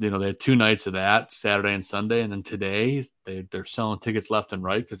they had 2 nights of that, Saturday and Sunday, and then today they're selling tickets left and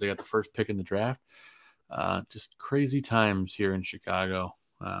right because they got the first pick in the draft. Just crazy times here in Chicago.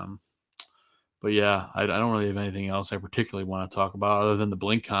 But yeah, I don't really have anything else I particularly want to talk about other than the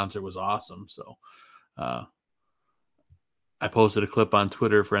Blink concert was awesome. So I posted a clip on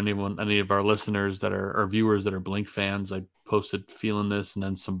Twitter for any of our listeners that are viewers that are Blink fans. I posted Feeling This and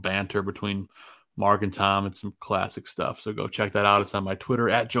then some banter between Mark and Tom and some classic stuff. So go check that out. It's on my Twitter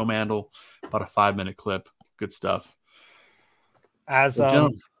at Joe Mandel, about a 5-minute clip. Good stuff. As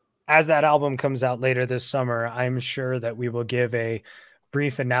that album comes out later this summer, I'm sure that we will give a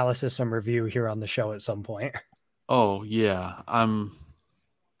brief analysis and review here on the show at some point. Oh yeah. I'm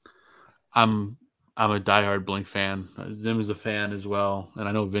a diehard Blink fan. Zim is a fan as well. And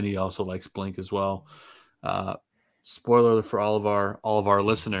I know Vinny also likes Blink as well. Spoiler for all of our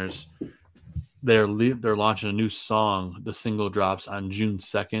listeners. They're launching a new song. The single drops on June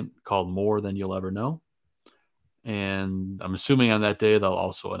 2nd called More Than You'll Ever Know. And I'm assuming on that day, they'll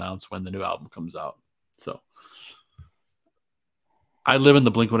also announce when the new album comes out. So I live in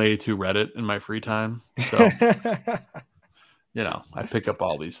the Blink-182 Reddit in my free time. So, I pick up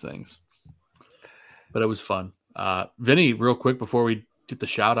all these things. But it was fun. Vinny, real quick before we get the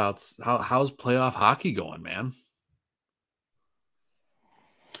shout outs, how's playoff hockey going, man?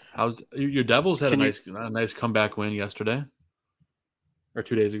 How's your Devils had a nice comeback win yesterday? or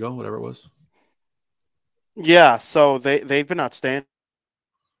 2 days ago, whatever it was. Yeah, so they've been outstanding.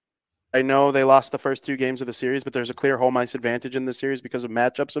 I know they lost the first 2 games of the series, but there's a clear home ice advantage in the series because of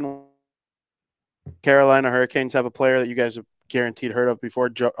matchups. And Carolina Hurricanes have a player that you guys have guaranteed heard of before,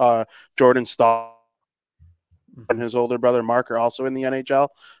 Jordan Stahl, and his older brother Mark are also in the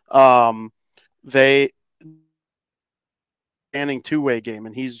NHL. They standing 2-way game,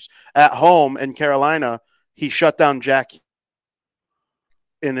 and he's at home in Carolina. He shut down Jack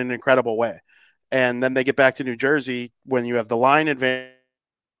in an incredible way. And then they get back to New Jersey when you have the line advantage.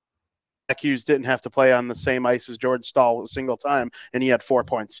 Jack Hughes didn't have to play on the same ice as Jordan Stahl a single time, and he had 4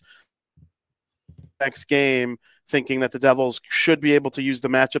 points. Next game, thinking that the Devils should be able to use the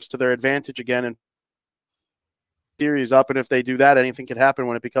matchups to their advantage again and series up. And if they do that, anything can happen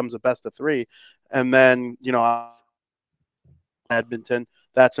when it becomes a best of 3. And then, Edmonton,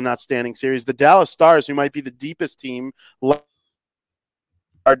 that's an outstanding series. The Dallas Stars, who might be the deepest team,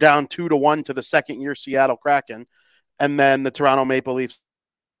 are down 2-1 to the second-year Seattle Kraken. And then the Toronto Maple Leafs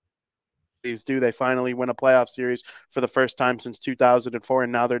they finally win a playoff series for the first time since 2004,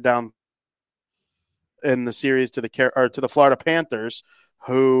 and now they're down in the series to the Florida Panthers,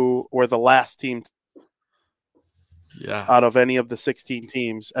 who were the last team out of any of the 16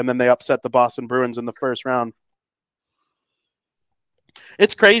 teams, and then they upset the Boston Bruins in the first round.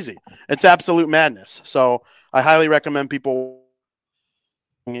 It's crazy. It's absolute madness. So I highly recommend people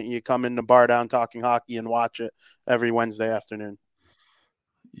you come into Bar Down Talking Hockey and watch it every Wednesday afternoon.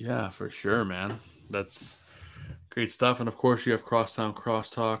 Yeah, for sure, man. That's great stuff. And of course, you have Crosstown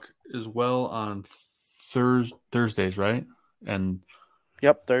Crosstalk as well on Thursdays, right? And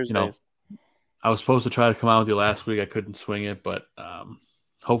yep, Thursdays. I was supposed to try to come out with you last week. I couldn't swing it, but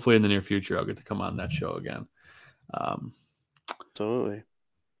hopefully in the near future, I'll get to come on that show again. Absolutely.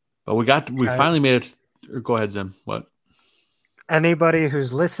 But we finally made it. Go ahead, Zim. What? Anybody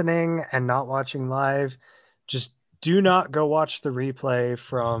who's listening and not watching live, just do not go watch the replay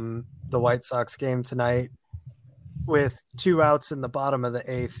from the White Sox game tonight with 2 outs in the bottom of the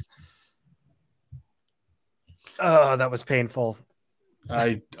 8th. Oh, that was painful.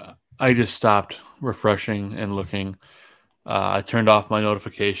 I just stopped refreshing and looking. I turned off my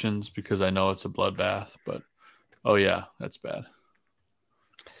notifications because I know it's a bloodbath, but oh yeah, that's bad.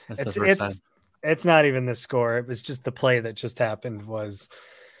 It's not even the score. It was just the play that just happened was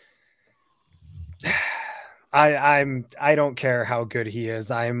I don't care how good he is.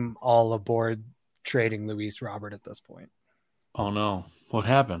 I'm all aboard trading Luis Robert at this point. Oh no. What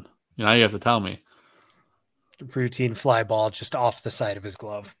happened? Now you have to tell me. Routine fly ball just off the side of his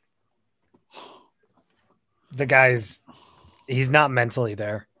glove. The he's not mentally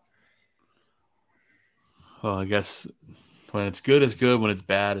there. Well, I guess when it's good, it's good. When it's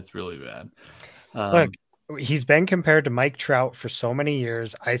bad, it's really bad. Look, he's been compared to Mike Trout for so many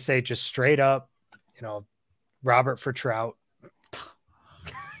years. I say just straight up, Robert for Trout.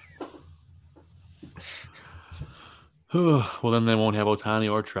 Well, then they won't have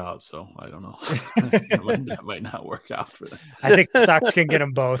Ohtani or Trout, so I don't know. that might not work out for them. I think the Sox can get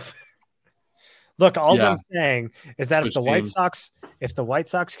them both. Look, I'm saying is that if the White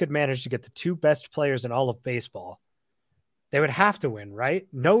Sox could manage to get the 2 best players in all of baseball, they would have to win, right?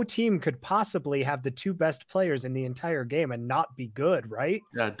 No team could possibly have the 2 best players in the entire game and not be good, right?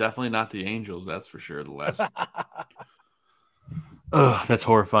 Yeah, definitely not the Angels. That's for sure. The last. That's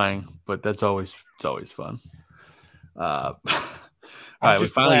horrifying, but it's always fun. All right, we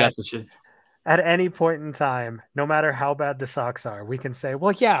finally got the shit. At any point in time, no matter how bad the Sox are, we can say,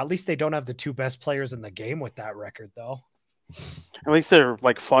 well, yeah, at least they don't have the 2 best players in the game with that record, though. At least they're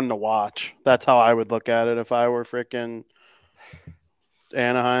fun to watch. That's how I would look at it if I were freaking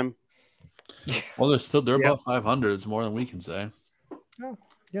Anaheim. Well, they're about 500. It's more than we can say. Well,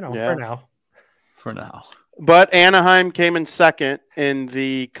 for now. For now. But Anaheim came in second in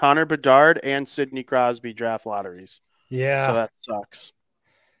the Connor Bedard and Sidney Crosby draft lotteries. Yeah. So that sucks.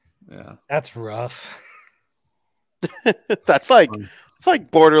 Yeah. That's rough. It's like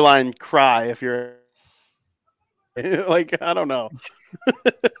borderline cry if you're I don't know.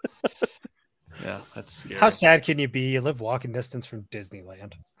 Yeah, that's scary. How sad can you be? You live walking distance from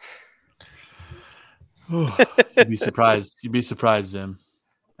Disneyland. You'd be surprised, Zim.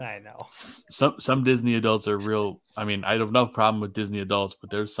 I know. Some Disney adults are real. I mean, I have no problem with Disney adults, but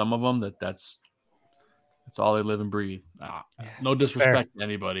there's some of them that's all they live and breathe. No disrespect to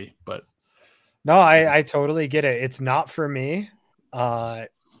anybody, but no, I totally get it. It's not for me.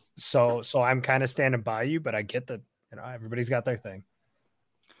 So I'm kind of standing by you, but I get that, everybody's got their thing.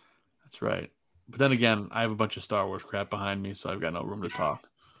 That's right. But then again, I have a bunch of Star Wars crap behind me, so I've got no room to talk.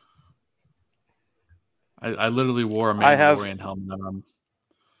 I literally wore a Mandalorian helmet on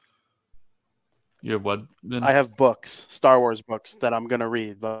You have what? Then? I have books, Star Wars books that I'm gonna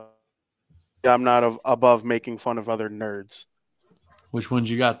read. I'm not above making fun of other nerds. Which ones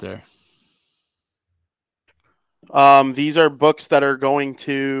you got there? These are books that are going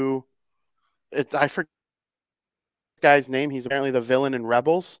to. I forget this guy's name. He's apparently the villain in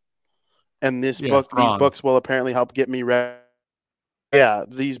Rebels, and these books will apparently help get me ready. Yeah,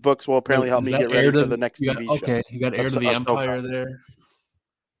 these books will apparently help me get ready for the next TV show. Okay, you got Heir to the Empire there,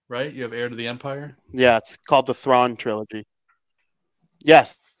 right? You have Heir to the Empire. Yeah, it's called the Thrawn trilogy.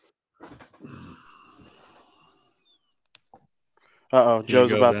 Yes.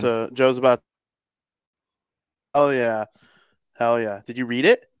 Joe's about to. Oh yeah, hell yeah! Did you read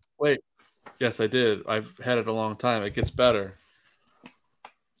it? Wait, yes, I did. I've had it a long time. It gets better.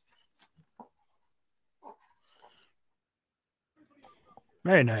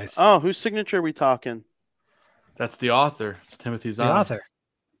 Very nice. Oh, whose signature are we talking? That's the author. It's Timothy Zahn. The author.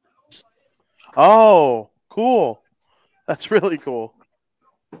 Oh, cool. That's really cool.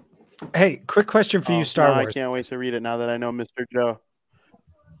 Hey, quick question for you, Star Wars. I can't wait to read it now that I know Mr. Joe.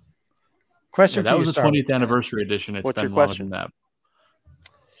 Question for you, Star Wars. That was the 20th anniversary edition. It's been longer than that.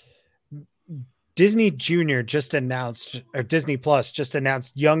 Disney Junior just announced, or Disney Plus just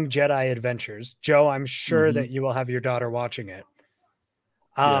announced Young Jedi Adventures. Joe, I'm sure that you will have your daughter watching it.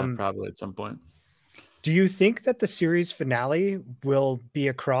 Yeah, probably at some point. Do you think that the series finale will be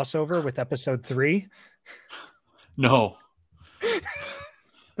a crossover with episode 3? No.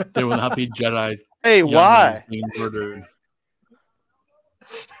 There will not be Jedi. Hey, why? Being murdered.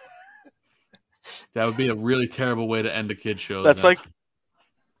 That would be a really terrible way to end a kid show. That's like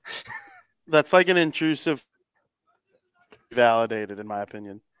an intrusive validated, in my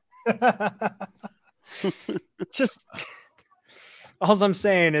opinion. Just all I'm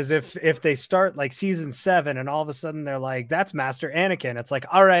saying is if they start like season 7 and all of a sudden they're like, that's Master Anakin, it's like,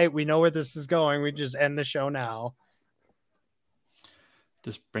 all right, we know where this is going. We just end the show now.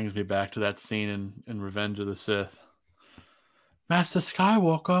 This brings me back to that scene in Revenge of the Sith. Master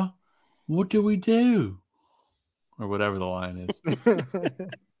Skywalker, what do we do? Or whatever the line is.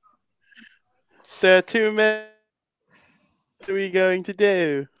 There are 2 men. What are we going to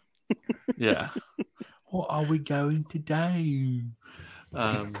do? Yeah. What are we going to do?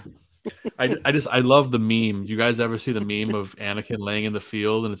 I love the meme. You guys ever see the meme of Anakin laying in the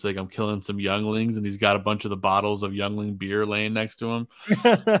field and it's like, I'm killing some younglings and he's got a bunch of the bottles of youngling beer laying next to him?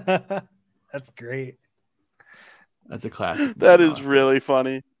 That's great. That's a classic. That is really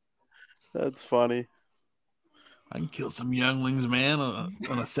funny. That's funny. I can kill some younglings, man,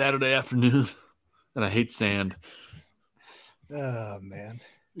 on a Saturday afternoon. And I hate sand. Oh, man.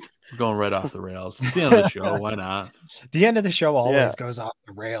 We're going right off the rails. It's the end of the show. Why not? The end of the show always goes off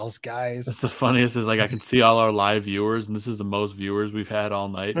the rails, guys. That's the funniest is like I can see all our live viewers, and this is the most viewers we've had all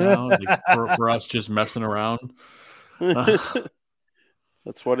night now. Like, for us just messing around.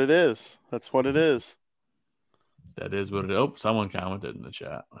 That's what it is. That's what it is. That is what it is. Oh, someone commented in the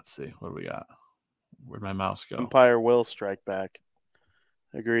chat. Let's see. What do we got? Where'd my mouse go? Empire will strike back.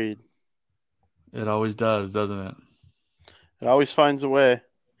 Agreed. It always does, doesn't it? It always finds a way.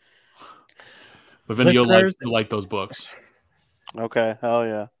 But Vinny, you'll like those books. Okay, hell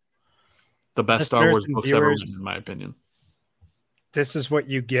yeah. The best Star Wars books ever written, in my opinion. This is what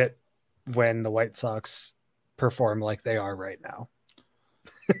you get when the White Sox perform like they are right now.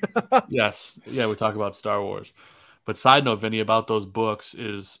 Yes. Yeah, we talk about Star Wars. But side note, Vinny, about those books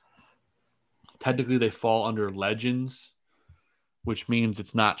is technically they fall under Legends, which means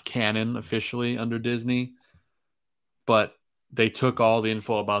it's not canon officially under Disney. But they took all the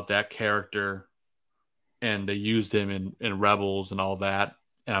info about that character and they used him in Rebels and all that.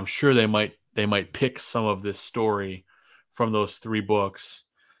 And I'm sure they might pick some of this story from those 3 books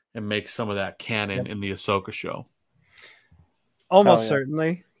and make some of that canon in the Ahsoka show. Almost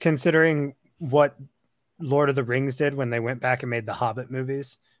certainly, considering what Lord of the Rings did when they went back and made the Hobbit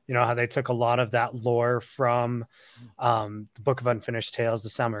movies. You know how they took a lot of that lore from the Book of Unfinished Tales, the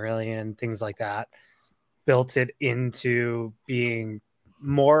Silmarillion, things like that, built it into being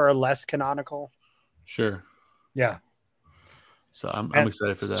more or less canonical. Sure. Yeah. So I'm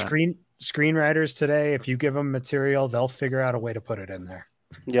excited for that. Screenwriters today, if you give them material, they'll figure out a way to put it in there.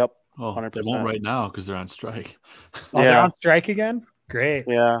 Yep. Oh, 100%. They won't right now because they're on strike. They're on strike again? Great.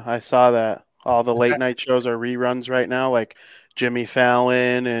 Yeah, I saw that. All the late night shows are reruns right now, like Jimmy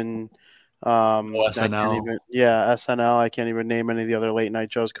Fallon and SNL. SNL. I can't even name any of the other late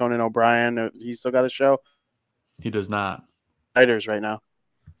night shows. Conan O'Brien, he's still got a show. He does not. Writers right now.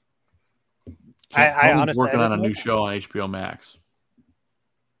 I honestly working on a new show on HBO Max.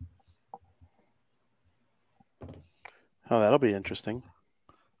 Oh, that'll be interesting.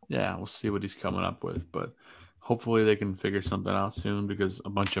 Yeah, we'll see what he's coming up with, but hopefully they can figure something out soon because a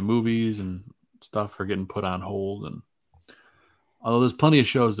bunch of movies and stuff are getting put on hold. And although there's plenty of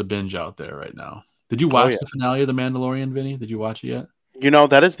shows to binge out there right now. Did you watch the finale of The Mandalorian, Vinny? Did you watch it yet?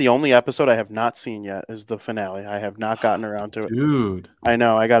 That is the only episode I have not seen yet is the finale. I have not gotten around to it. Dude. I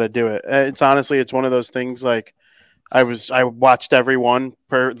know. I got to do it. It's one of those things like I watched every one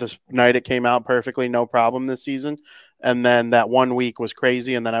this night it came out perfectly, no problem this season. And then that 1 week was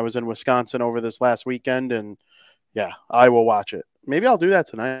crazy. And then I was in Wisconsin over this last weekend. And yeah, I will watch it. Maybe I'll do that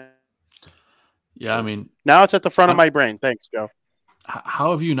tonight. Yeah, I mean. Now it's at the front of my brain. Thanks, Joe. How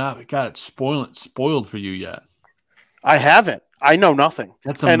have you not got it spoiled for you yet? I haven't. I know nothing.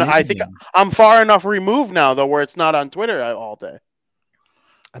 That's amazing. And I think I'm far enough removed now, though, where it's not on Twitter all day.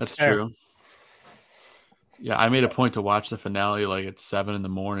 That's true. Yeah, I made a point to watch the finale like at 7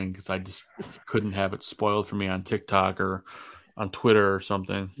 a.m. because I just couldn't have it spoiled for me on TikTok or on Twitter or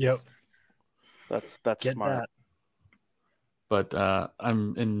something. Yep. That's smart. That. But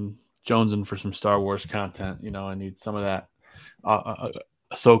I'm jonesing for some Star Wars content. I need some of that.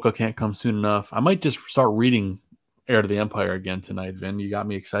 Ahsoka can't come soon enough. I might just start reading Heir to the Empire again tonight, Vin. You got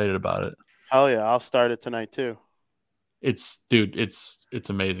me excited about it. Hell yeah, I'll start it tonight too. It's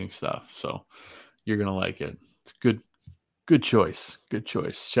amazing stuff. So you're gonna like it. It's good choice. Good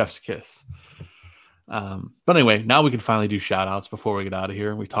choice. Chef's kiss. But anyway, now we can finally do shout outs before we get out of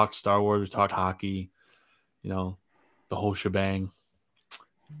here. We talked Star Wars, we talked hockey, the whole shebang.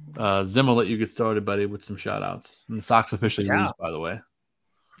 Zim will let you get started, buddy, with some shout outs. And the Sox officially lose, by the way.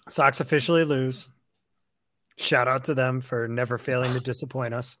 Sox officially lose. Shout out to them for never failing to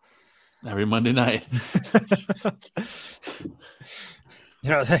disappoint us. Every Monday night.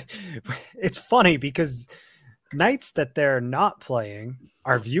 It's funny because nights that they're not playing,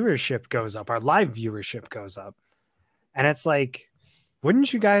 our viewership goes up. Our live viewership goes up. And it's like,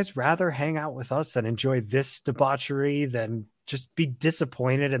 wouldn't you guys rather hang out with us and enjoy this debauchery than just be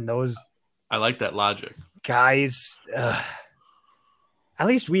disappointed in those? I like that logic. Guys, at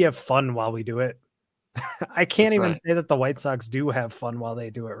least we have fun while we do it. I can't even say that the White Sox do have fun while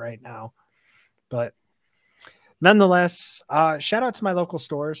they do it right now. But nonetheless, shout out to my local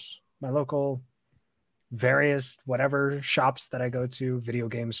stores, my local various whatever shops that I go to, video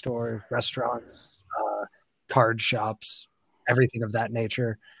game store, restaurants, card shops, everything of that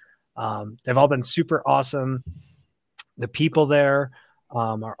nature. They've all been super awesome. The people there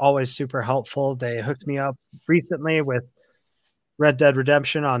are always super helpful. They hooked me up recently with Red Dead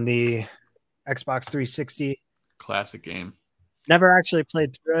Redemption on the Xbox 360. Classic game. Never actually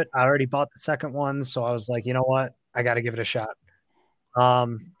played through it. I already bought the second one, so I was like, you know what? I got to give it a shot.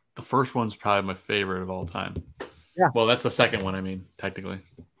 The first one's probably my favorite of all time. Yeah. Well, that's the second one, technically.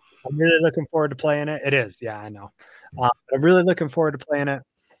 I'm really looking forward to playing it. It is. Yeah, I know. I'm really looking forward to playing it.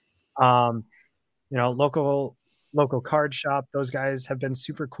 Local card shop. Those guys have been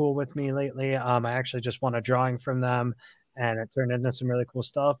super cool with me lately. I actually just won a drawing from them, and it turned into some really cool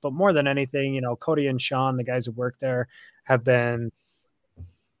stuff. But more than anything, Cody and Sean, the guys who work there, have been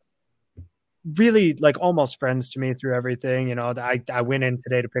really like almost friends to me through everything. I went in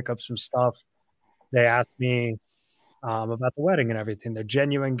today to pick up some stuff. They asked me about the wedding and everything. They're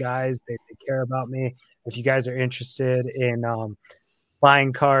genuine guys. They care about me. If you guys are interested in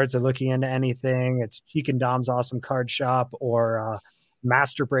buying cards or looking into anything, it's Cheek and Dom's Awesome Card Shop or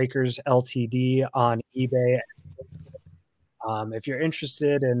Master Breakers Ltd on eBay. If you're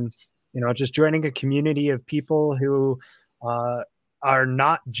interested in, just joining a community of people who are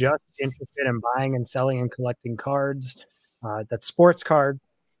not just interested in buying and selling and collecting cards, that's sports cards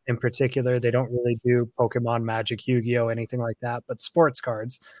in particular. They don't really do Pokemon, Magic, Yu-Gi-Oh, anything like that, but sports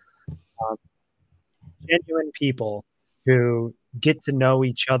cards. Genuine people who get to know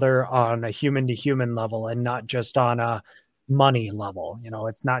each other on a human-to-human level and not just on a money level.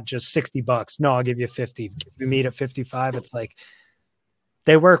 It's not just $60. No, I'll give you 50. We meet at 55. It's like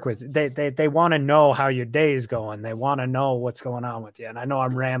they work with they want to know how your day is going. They want to know what's going on with you. And I know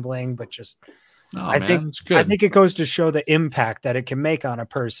I'm rambling, but just I think it goes to show the impact that it can make on a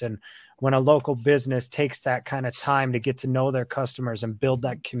person when a local business takes that kind of time to get to know their customers and build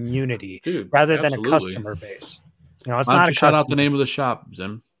that community rather than a customer base. It's not a shout out the name of the shop,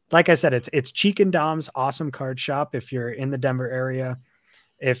 Zim. Like I said, it's Cheek and Dom's Awesome Card Shop. If you're in the Denver area,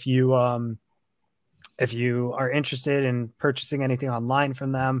 if you are interested in purchasing anything online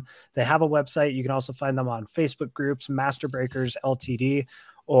from them, they have a website. You can also find them on Facebook groups, Master Breakers Ltd,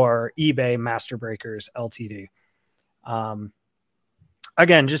 or eBay Master Breakers Ltd.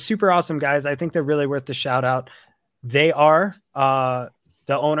 Again, just super awesome guys. I think they're really worth the shout out. They are the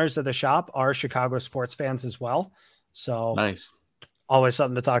owners of the shop are Chicago sports fans as well. So nice. always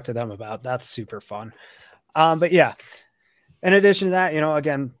something to talk to them about. That's super fun. But yeah, in addition to that,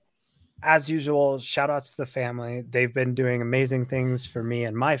 again, as usual, shout outs to the family. They've been doing amazing things for me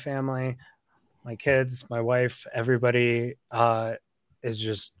and my family, my kids, my wife, everybody is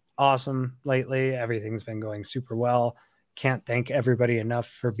just awesome lately. Everything's been going super well. Can't thank everybody enough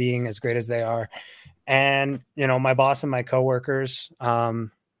for being as great as they are. And, my boss and my coworkers,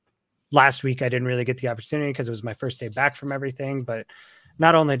 last week I didn't really get the opportunity because it was my first day back from everything, but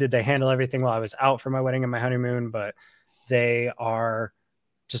not only did they handle everything while I was out for my wedding and my honeymoon, but they are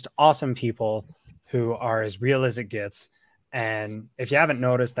just awesome people who are as real as it gets. And if you haven't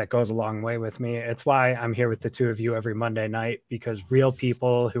noticed, that goes a long way with me. It's why I'm here with the two of you every Monday night, because real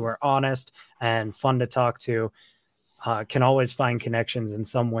people who are honest and fun to talk to can always find connections in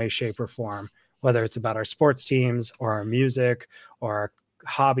some way, shape, or form, whether it's about our sports teams or our music or our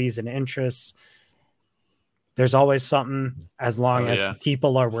hobbies and interests. There's always something, as long as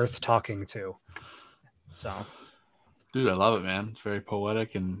people are worth talking to. So, dude, I love it, man. It's very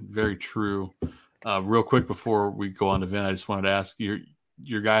poetic and very true. Real quick before we go on to Vin, I just wanted to ask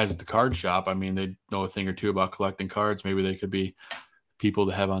your guys at the card shop. I mean, they know a thing or two about collecting cards. Maybe they could be people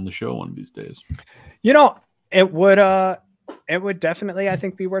to have on the show one of these days. It would definitely, I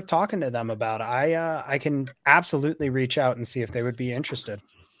think, be worth talking to them about. I can absolutely reach out and see if they would be interested.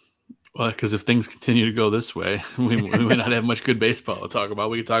 Well, because if things continue to go this way, we may not have much good baseball to talk about.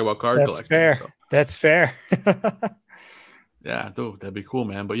 We can talk about card collecting. Fair. So. That's fair. Yeah, that'd be cool,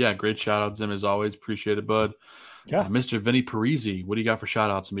 man. But yeah, great shout out, Zim, as always. Appreciate it, bud. Yeah. Mr. Vinnie Parisi, what do you got for shout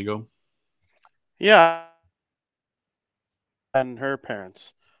outs, amigo? Yeah. And her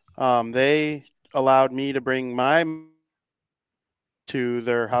parents. They allowed me to bring my to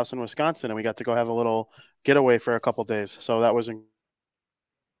their house in Wisconsin, and we got to go have a little getaway for a couple days. So that was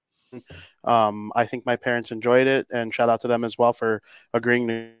I think my parents enjoyed it, and shout out to them as well for agreeing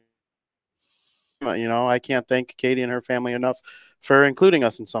to. I can't thank Katie and her family enough for including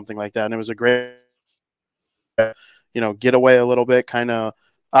us in something like that. And it was a great, get away a little bit, kind of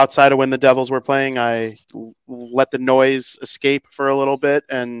outside of when the Devils were playing. I let the noise escape for a little bit.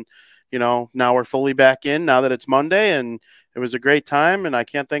 And, now we're fully back in now that it's Monday, and it was a great time. And I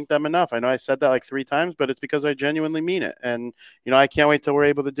can't thank them enough. I know I said that like 3 times, but it's because I genuinely mean it. And, I can't wait till we're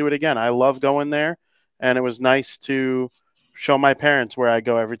able to do it again. I love going there. And it was nice to show my parents where I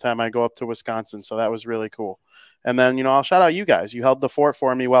go every time I go up to Wisconsin. So that was really cool. And then, I'll shout out you guys. You held the fort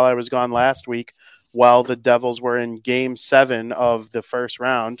for me while I was gone last week while the Devils were in game 7 of the first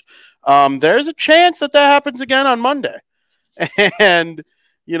round. There's a chance that happens again on Monday. And,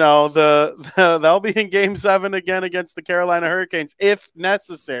 they'll be in game 7 again against the Carolina Hurricanes if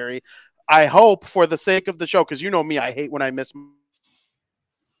necessary. I hope, for the sake of the show, because me, I hate when I miss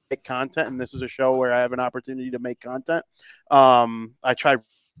content, and this is a show where I have an opportunity to make content. I try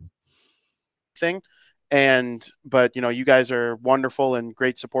thing, but you guys are wonderful and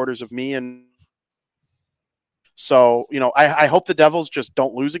great supporters of me, and so I hope the Devils just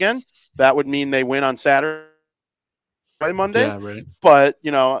don't lose again. That would mean they win on Saturday, Monday. Yeah, right. But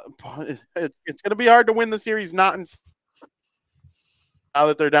it's going to be hard to win the series now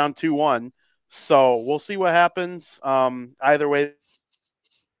that they're down 2-1. So we'll see what happens. Either way,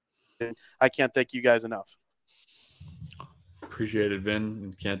 I can't thank you guys enough. Appreciate it,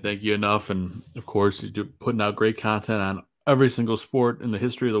 Vin. Can't thank you enough. And of course, you're putting out great content on every single sport in the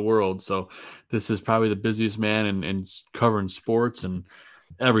history of the world. So this is probably the busiest man in covering sports and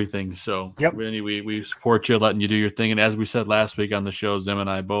everything. So yep. Vinny, we support you, letting you do your thing. And as we said last week on the show, Zim and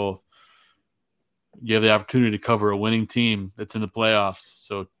I both, you have the opportunity to cover a winning team that's in the playoffs.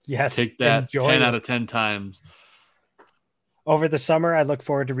 So yes, take that 10 out of 10 times. Over the summer, I look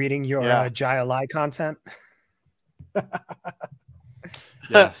forward to reading your Jai Alai content.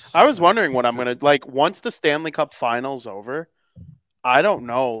 Yes. I was wondering what I'm going to once the Stanley Cup final's over. I don't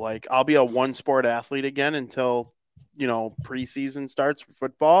know. I'll be a one sport athlete again until, preseason starts for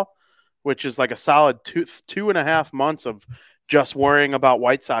football, which is a solid 2.5 months of just worrying about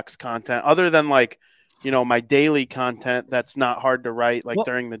White Sox content, other than my daily content. That's not hard to write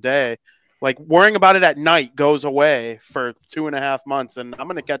during the day. Worrying about it at night goes away for 2.5 months, and I'm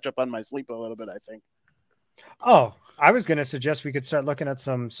going to catch up on my sleep a little bit, I think. Oh, I was going to suggest we could start looking at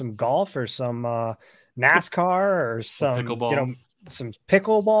some golf or some NASCAR or some pickleball. Some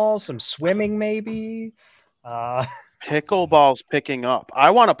pickleball, some swimming maybe. Pickleball's picking up. I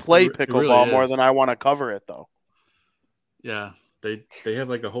want to play pickleball really more than I want to cover it, though. Yeah. They have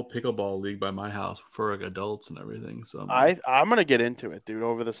like a whole pickleball league by my house for like adults and everything. So I'm gonna get into it, dude,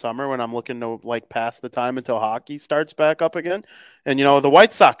 over the summer when I'm looking to like pass the time until hockey starts back up again. And the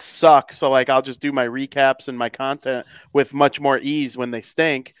White Sox suck, so like I'll just do my recaps and my content with much more ease when they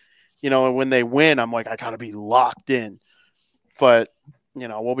stink. And when they win, I'm like, I gotta be locked in. But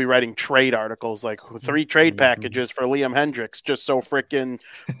we'll be writing trade articles, like 3 trade packages for Liam Hendriks, just so freaking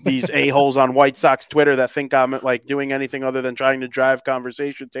these a-holes on White Sox Twitter that think I'm like doing anything other than trying to drive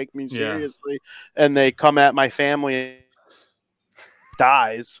conversation take me seriously. Yeah. And they come at my family and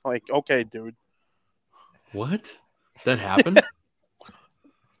dies. Like, okay, dude. What? That happened?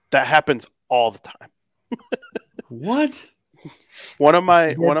 That happens all the time. What? One of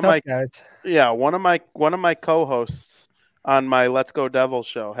my co-hosts on my Let's Go Devils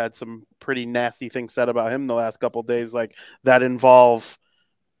show had some pretty nasty things said about him the last couple of days, like that involve.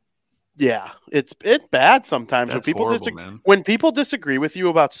 Yeah, it's bad sometimes. That's when people disagree with you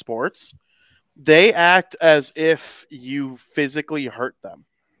about sports, they act as if you physically hurt them,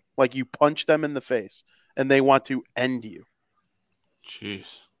 like you punch them in the face, and they want to end you.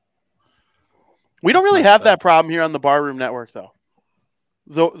 Jeez. We don't really have that problem here on the Barroom Network, though.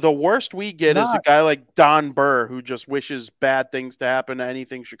 The worst we get is a guy like Don Burr who just wishes bad things to happen to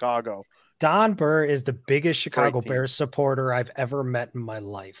anything Chicago. Don Burr is the biggest Chicago Bears supporter I've ever met in my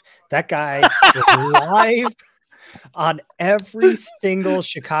life. That guy is live on every single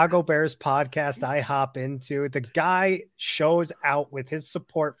Chicago Bears podcast I hop into. The guy shows out with his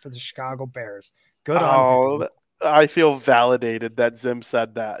support for the Chicago Bears. Good on him. I feel validated that Zim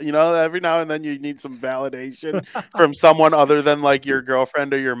said that. Every now and then you need some validation from someone other than like your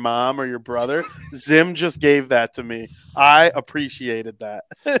girlfriend or your mom or your brother. Zim just gave that to me. I appreciated that.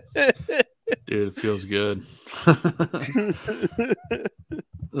 Dude, it feels good.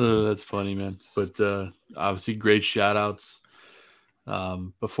 That's funny, man. But obviously great shout outs.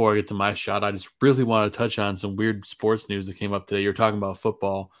 Before I get to my shout, I just really want to touch on some weird sports news that came up today. You're talking about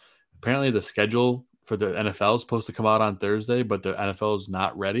football. Apparently the schedule for the NFL is supposed to come out on Thursday, but the NFL is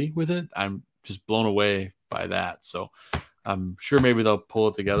not ready with it. I'm just blown away by that. So I'm sure maybe they'll pull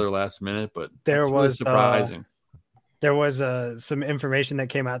it together last minute, but there was really surprising. There was some information that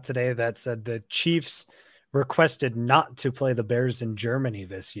came out today that said the Chiefs requested not to play the Bears in Germany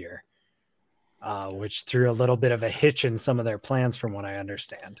this year, which threw a little bit of a hitch in some of their plans from what I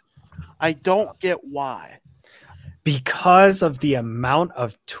understand. I don't get why. Because of the amount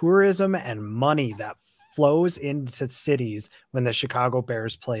of tourism and money that flows into cities when the Chicago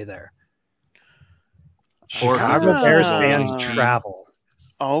Bears play there. Chicago Bears fans travel.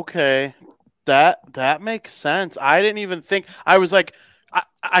 Okay. That makes sense. I didn't even think. I was like,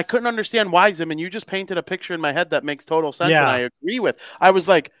 I couldn't understand why, Zim, and you just painted a picture in my head that makes total sense, and I agree with. I was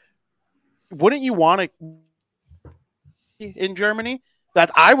like, wouldn't you want to in Germany? That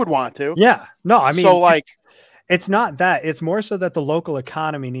I would want to. Yeah. No, I mean, so like. It's not that. It's more so that the local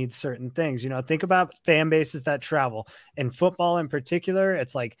economy needs certain things. Think about fan bases that travel. In football in particular,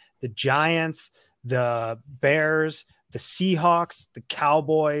 it's like the Giants, the Bears, the Seahawks, the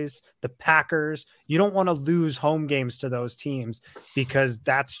Cowboys, the Packers. You don't want to lose home games to those teams because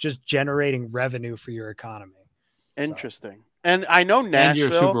that's just generating revenue for your economy. Interesting. So. And I know Nashville. And you're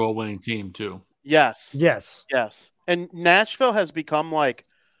a Super Bowl winning team too. Yes. Yes. Yes. And Nashville has become like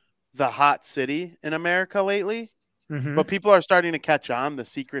the hot city in America lately, but people are starting to catch on. The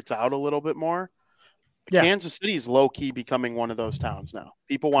secret's out a little bit more. Yeah. Kansas City is low key becoming one of those towns now.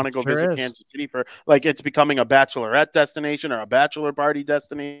 People want to go visit Kansas City for like it's becoming a bachelorette destination or a bachelor party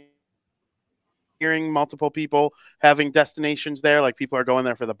destination. Hearing multiple people having destinations there, like people are going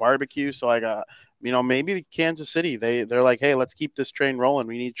there for the barbecue. So like, maybe Kansas City, they're like, hey, let's keep this train rolling.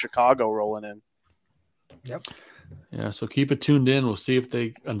 We need Chicago rolling in. Yep. Yeah, so keep it tuned in. We'll see if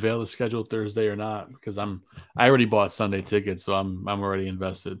they unveil the schedule Thursday or not, because I already bought Sunday tickets, so I'm already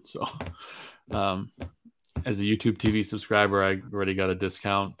invested. So, as a YouTube TV subscriber, I already got a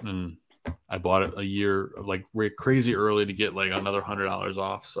discount, and I bought it a year like crazy early to get like another $100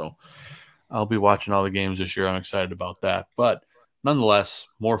 off. So, I'll be watching all the games this year. I'm excited about that. But nonetheless,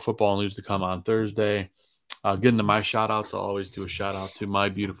 more football news to come on Thursday. Getting to my shout outs, I'll always do a shout out to my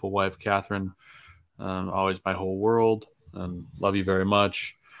beautiful wife, Catherine. Always my whole world, and love you very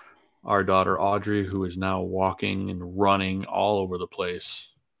much. Our daughter Audrey, who is now walking and running all over the place.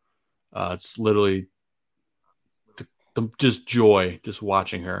 It's literally just joy just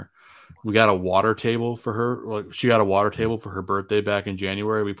watching her. We got a water table for her. Like she got a water table for her birthday back in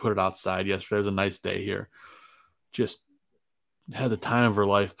January. We put it outside yesterday. It was a nice day here. Just had the time of her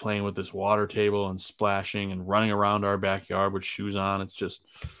life playing with this water table and splashing and running around our backyard with shoes on. It's just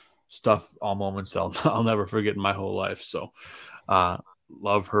stuff, all moments I'll never forget in my whole life. So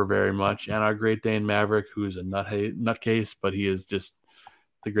love her very much. And our Great Dane Maverick, who's a nutcase, but he is just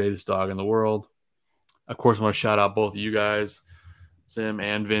the greatest dog in the world. Of course, I want to shout out both of you guys, Zim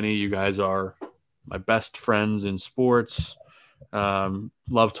and Vinnie. You guys are my best friends in sports.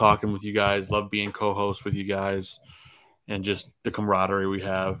 Love talking with you guys. Love being co-host with you guys. And just the camaraderie we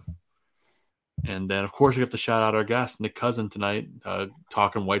have. And then, of course, we have to shout out our guest, Nick Couzin, tonight,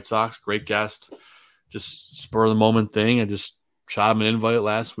 talking White Sox. Great guest. Just spur of the moment thing. I just shot him an invite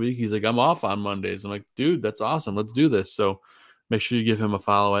last week. He's like, I'm off on Mondays. I'm like, dude, that's awesome. Let's do this. So make sure you give him a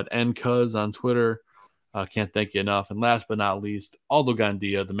follow at ncuz on Twitter. Can't thank you enough. And last but not least, Aldo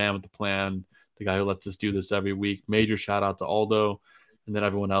Gandia, the man with the plan, the guy who lets us do this every week. Major shout out to Aldo and then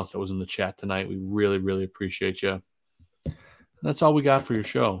everyone else that was in the chat tonight. We really, really appreciate you. And that's all we got for your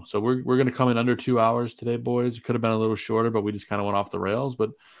show. So we're going to come in under 2 hours today, boys. It could have been a little shorter, but we just kind of went off the rails.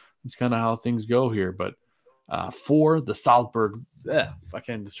 But it's kind of how things go here. But for the Salzburg, if I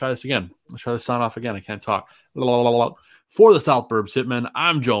can just try this again. Let's try to sign off again. I can't talk. For the South Burbs Hitmen,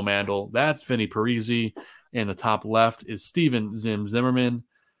 I'm Joe Mandel. That's Vinnie Parisi. And the top left is Steven Zim Zimmerman.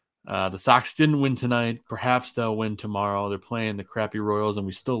 The Sox didn't win tonight. Perhaps they'll win tomorrow. They're playing the crappy Royals, and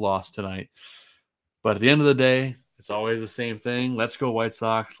we still lost tonight. But at the end of the day, it's always the same thing. Let's go White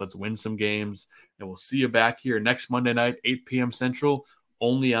Sox. Let's win some games. And we'll see you back here next Monday night, 8 p.m. Central,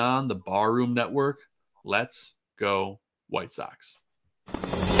 only on the Barroom Network. Let's go White Sox.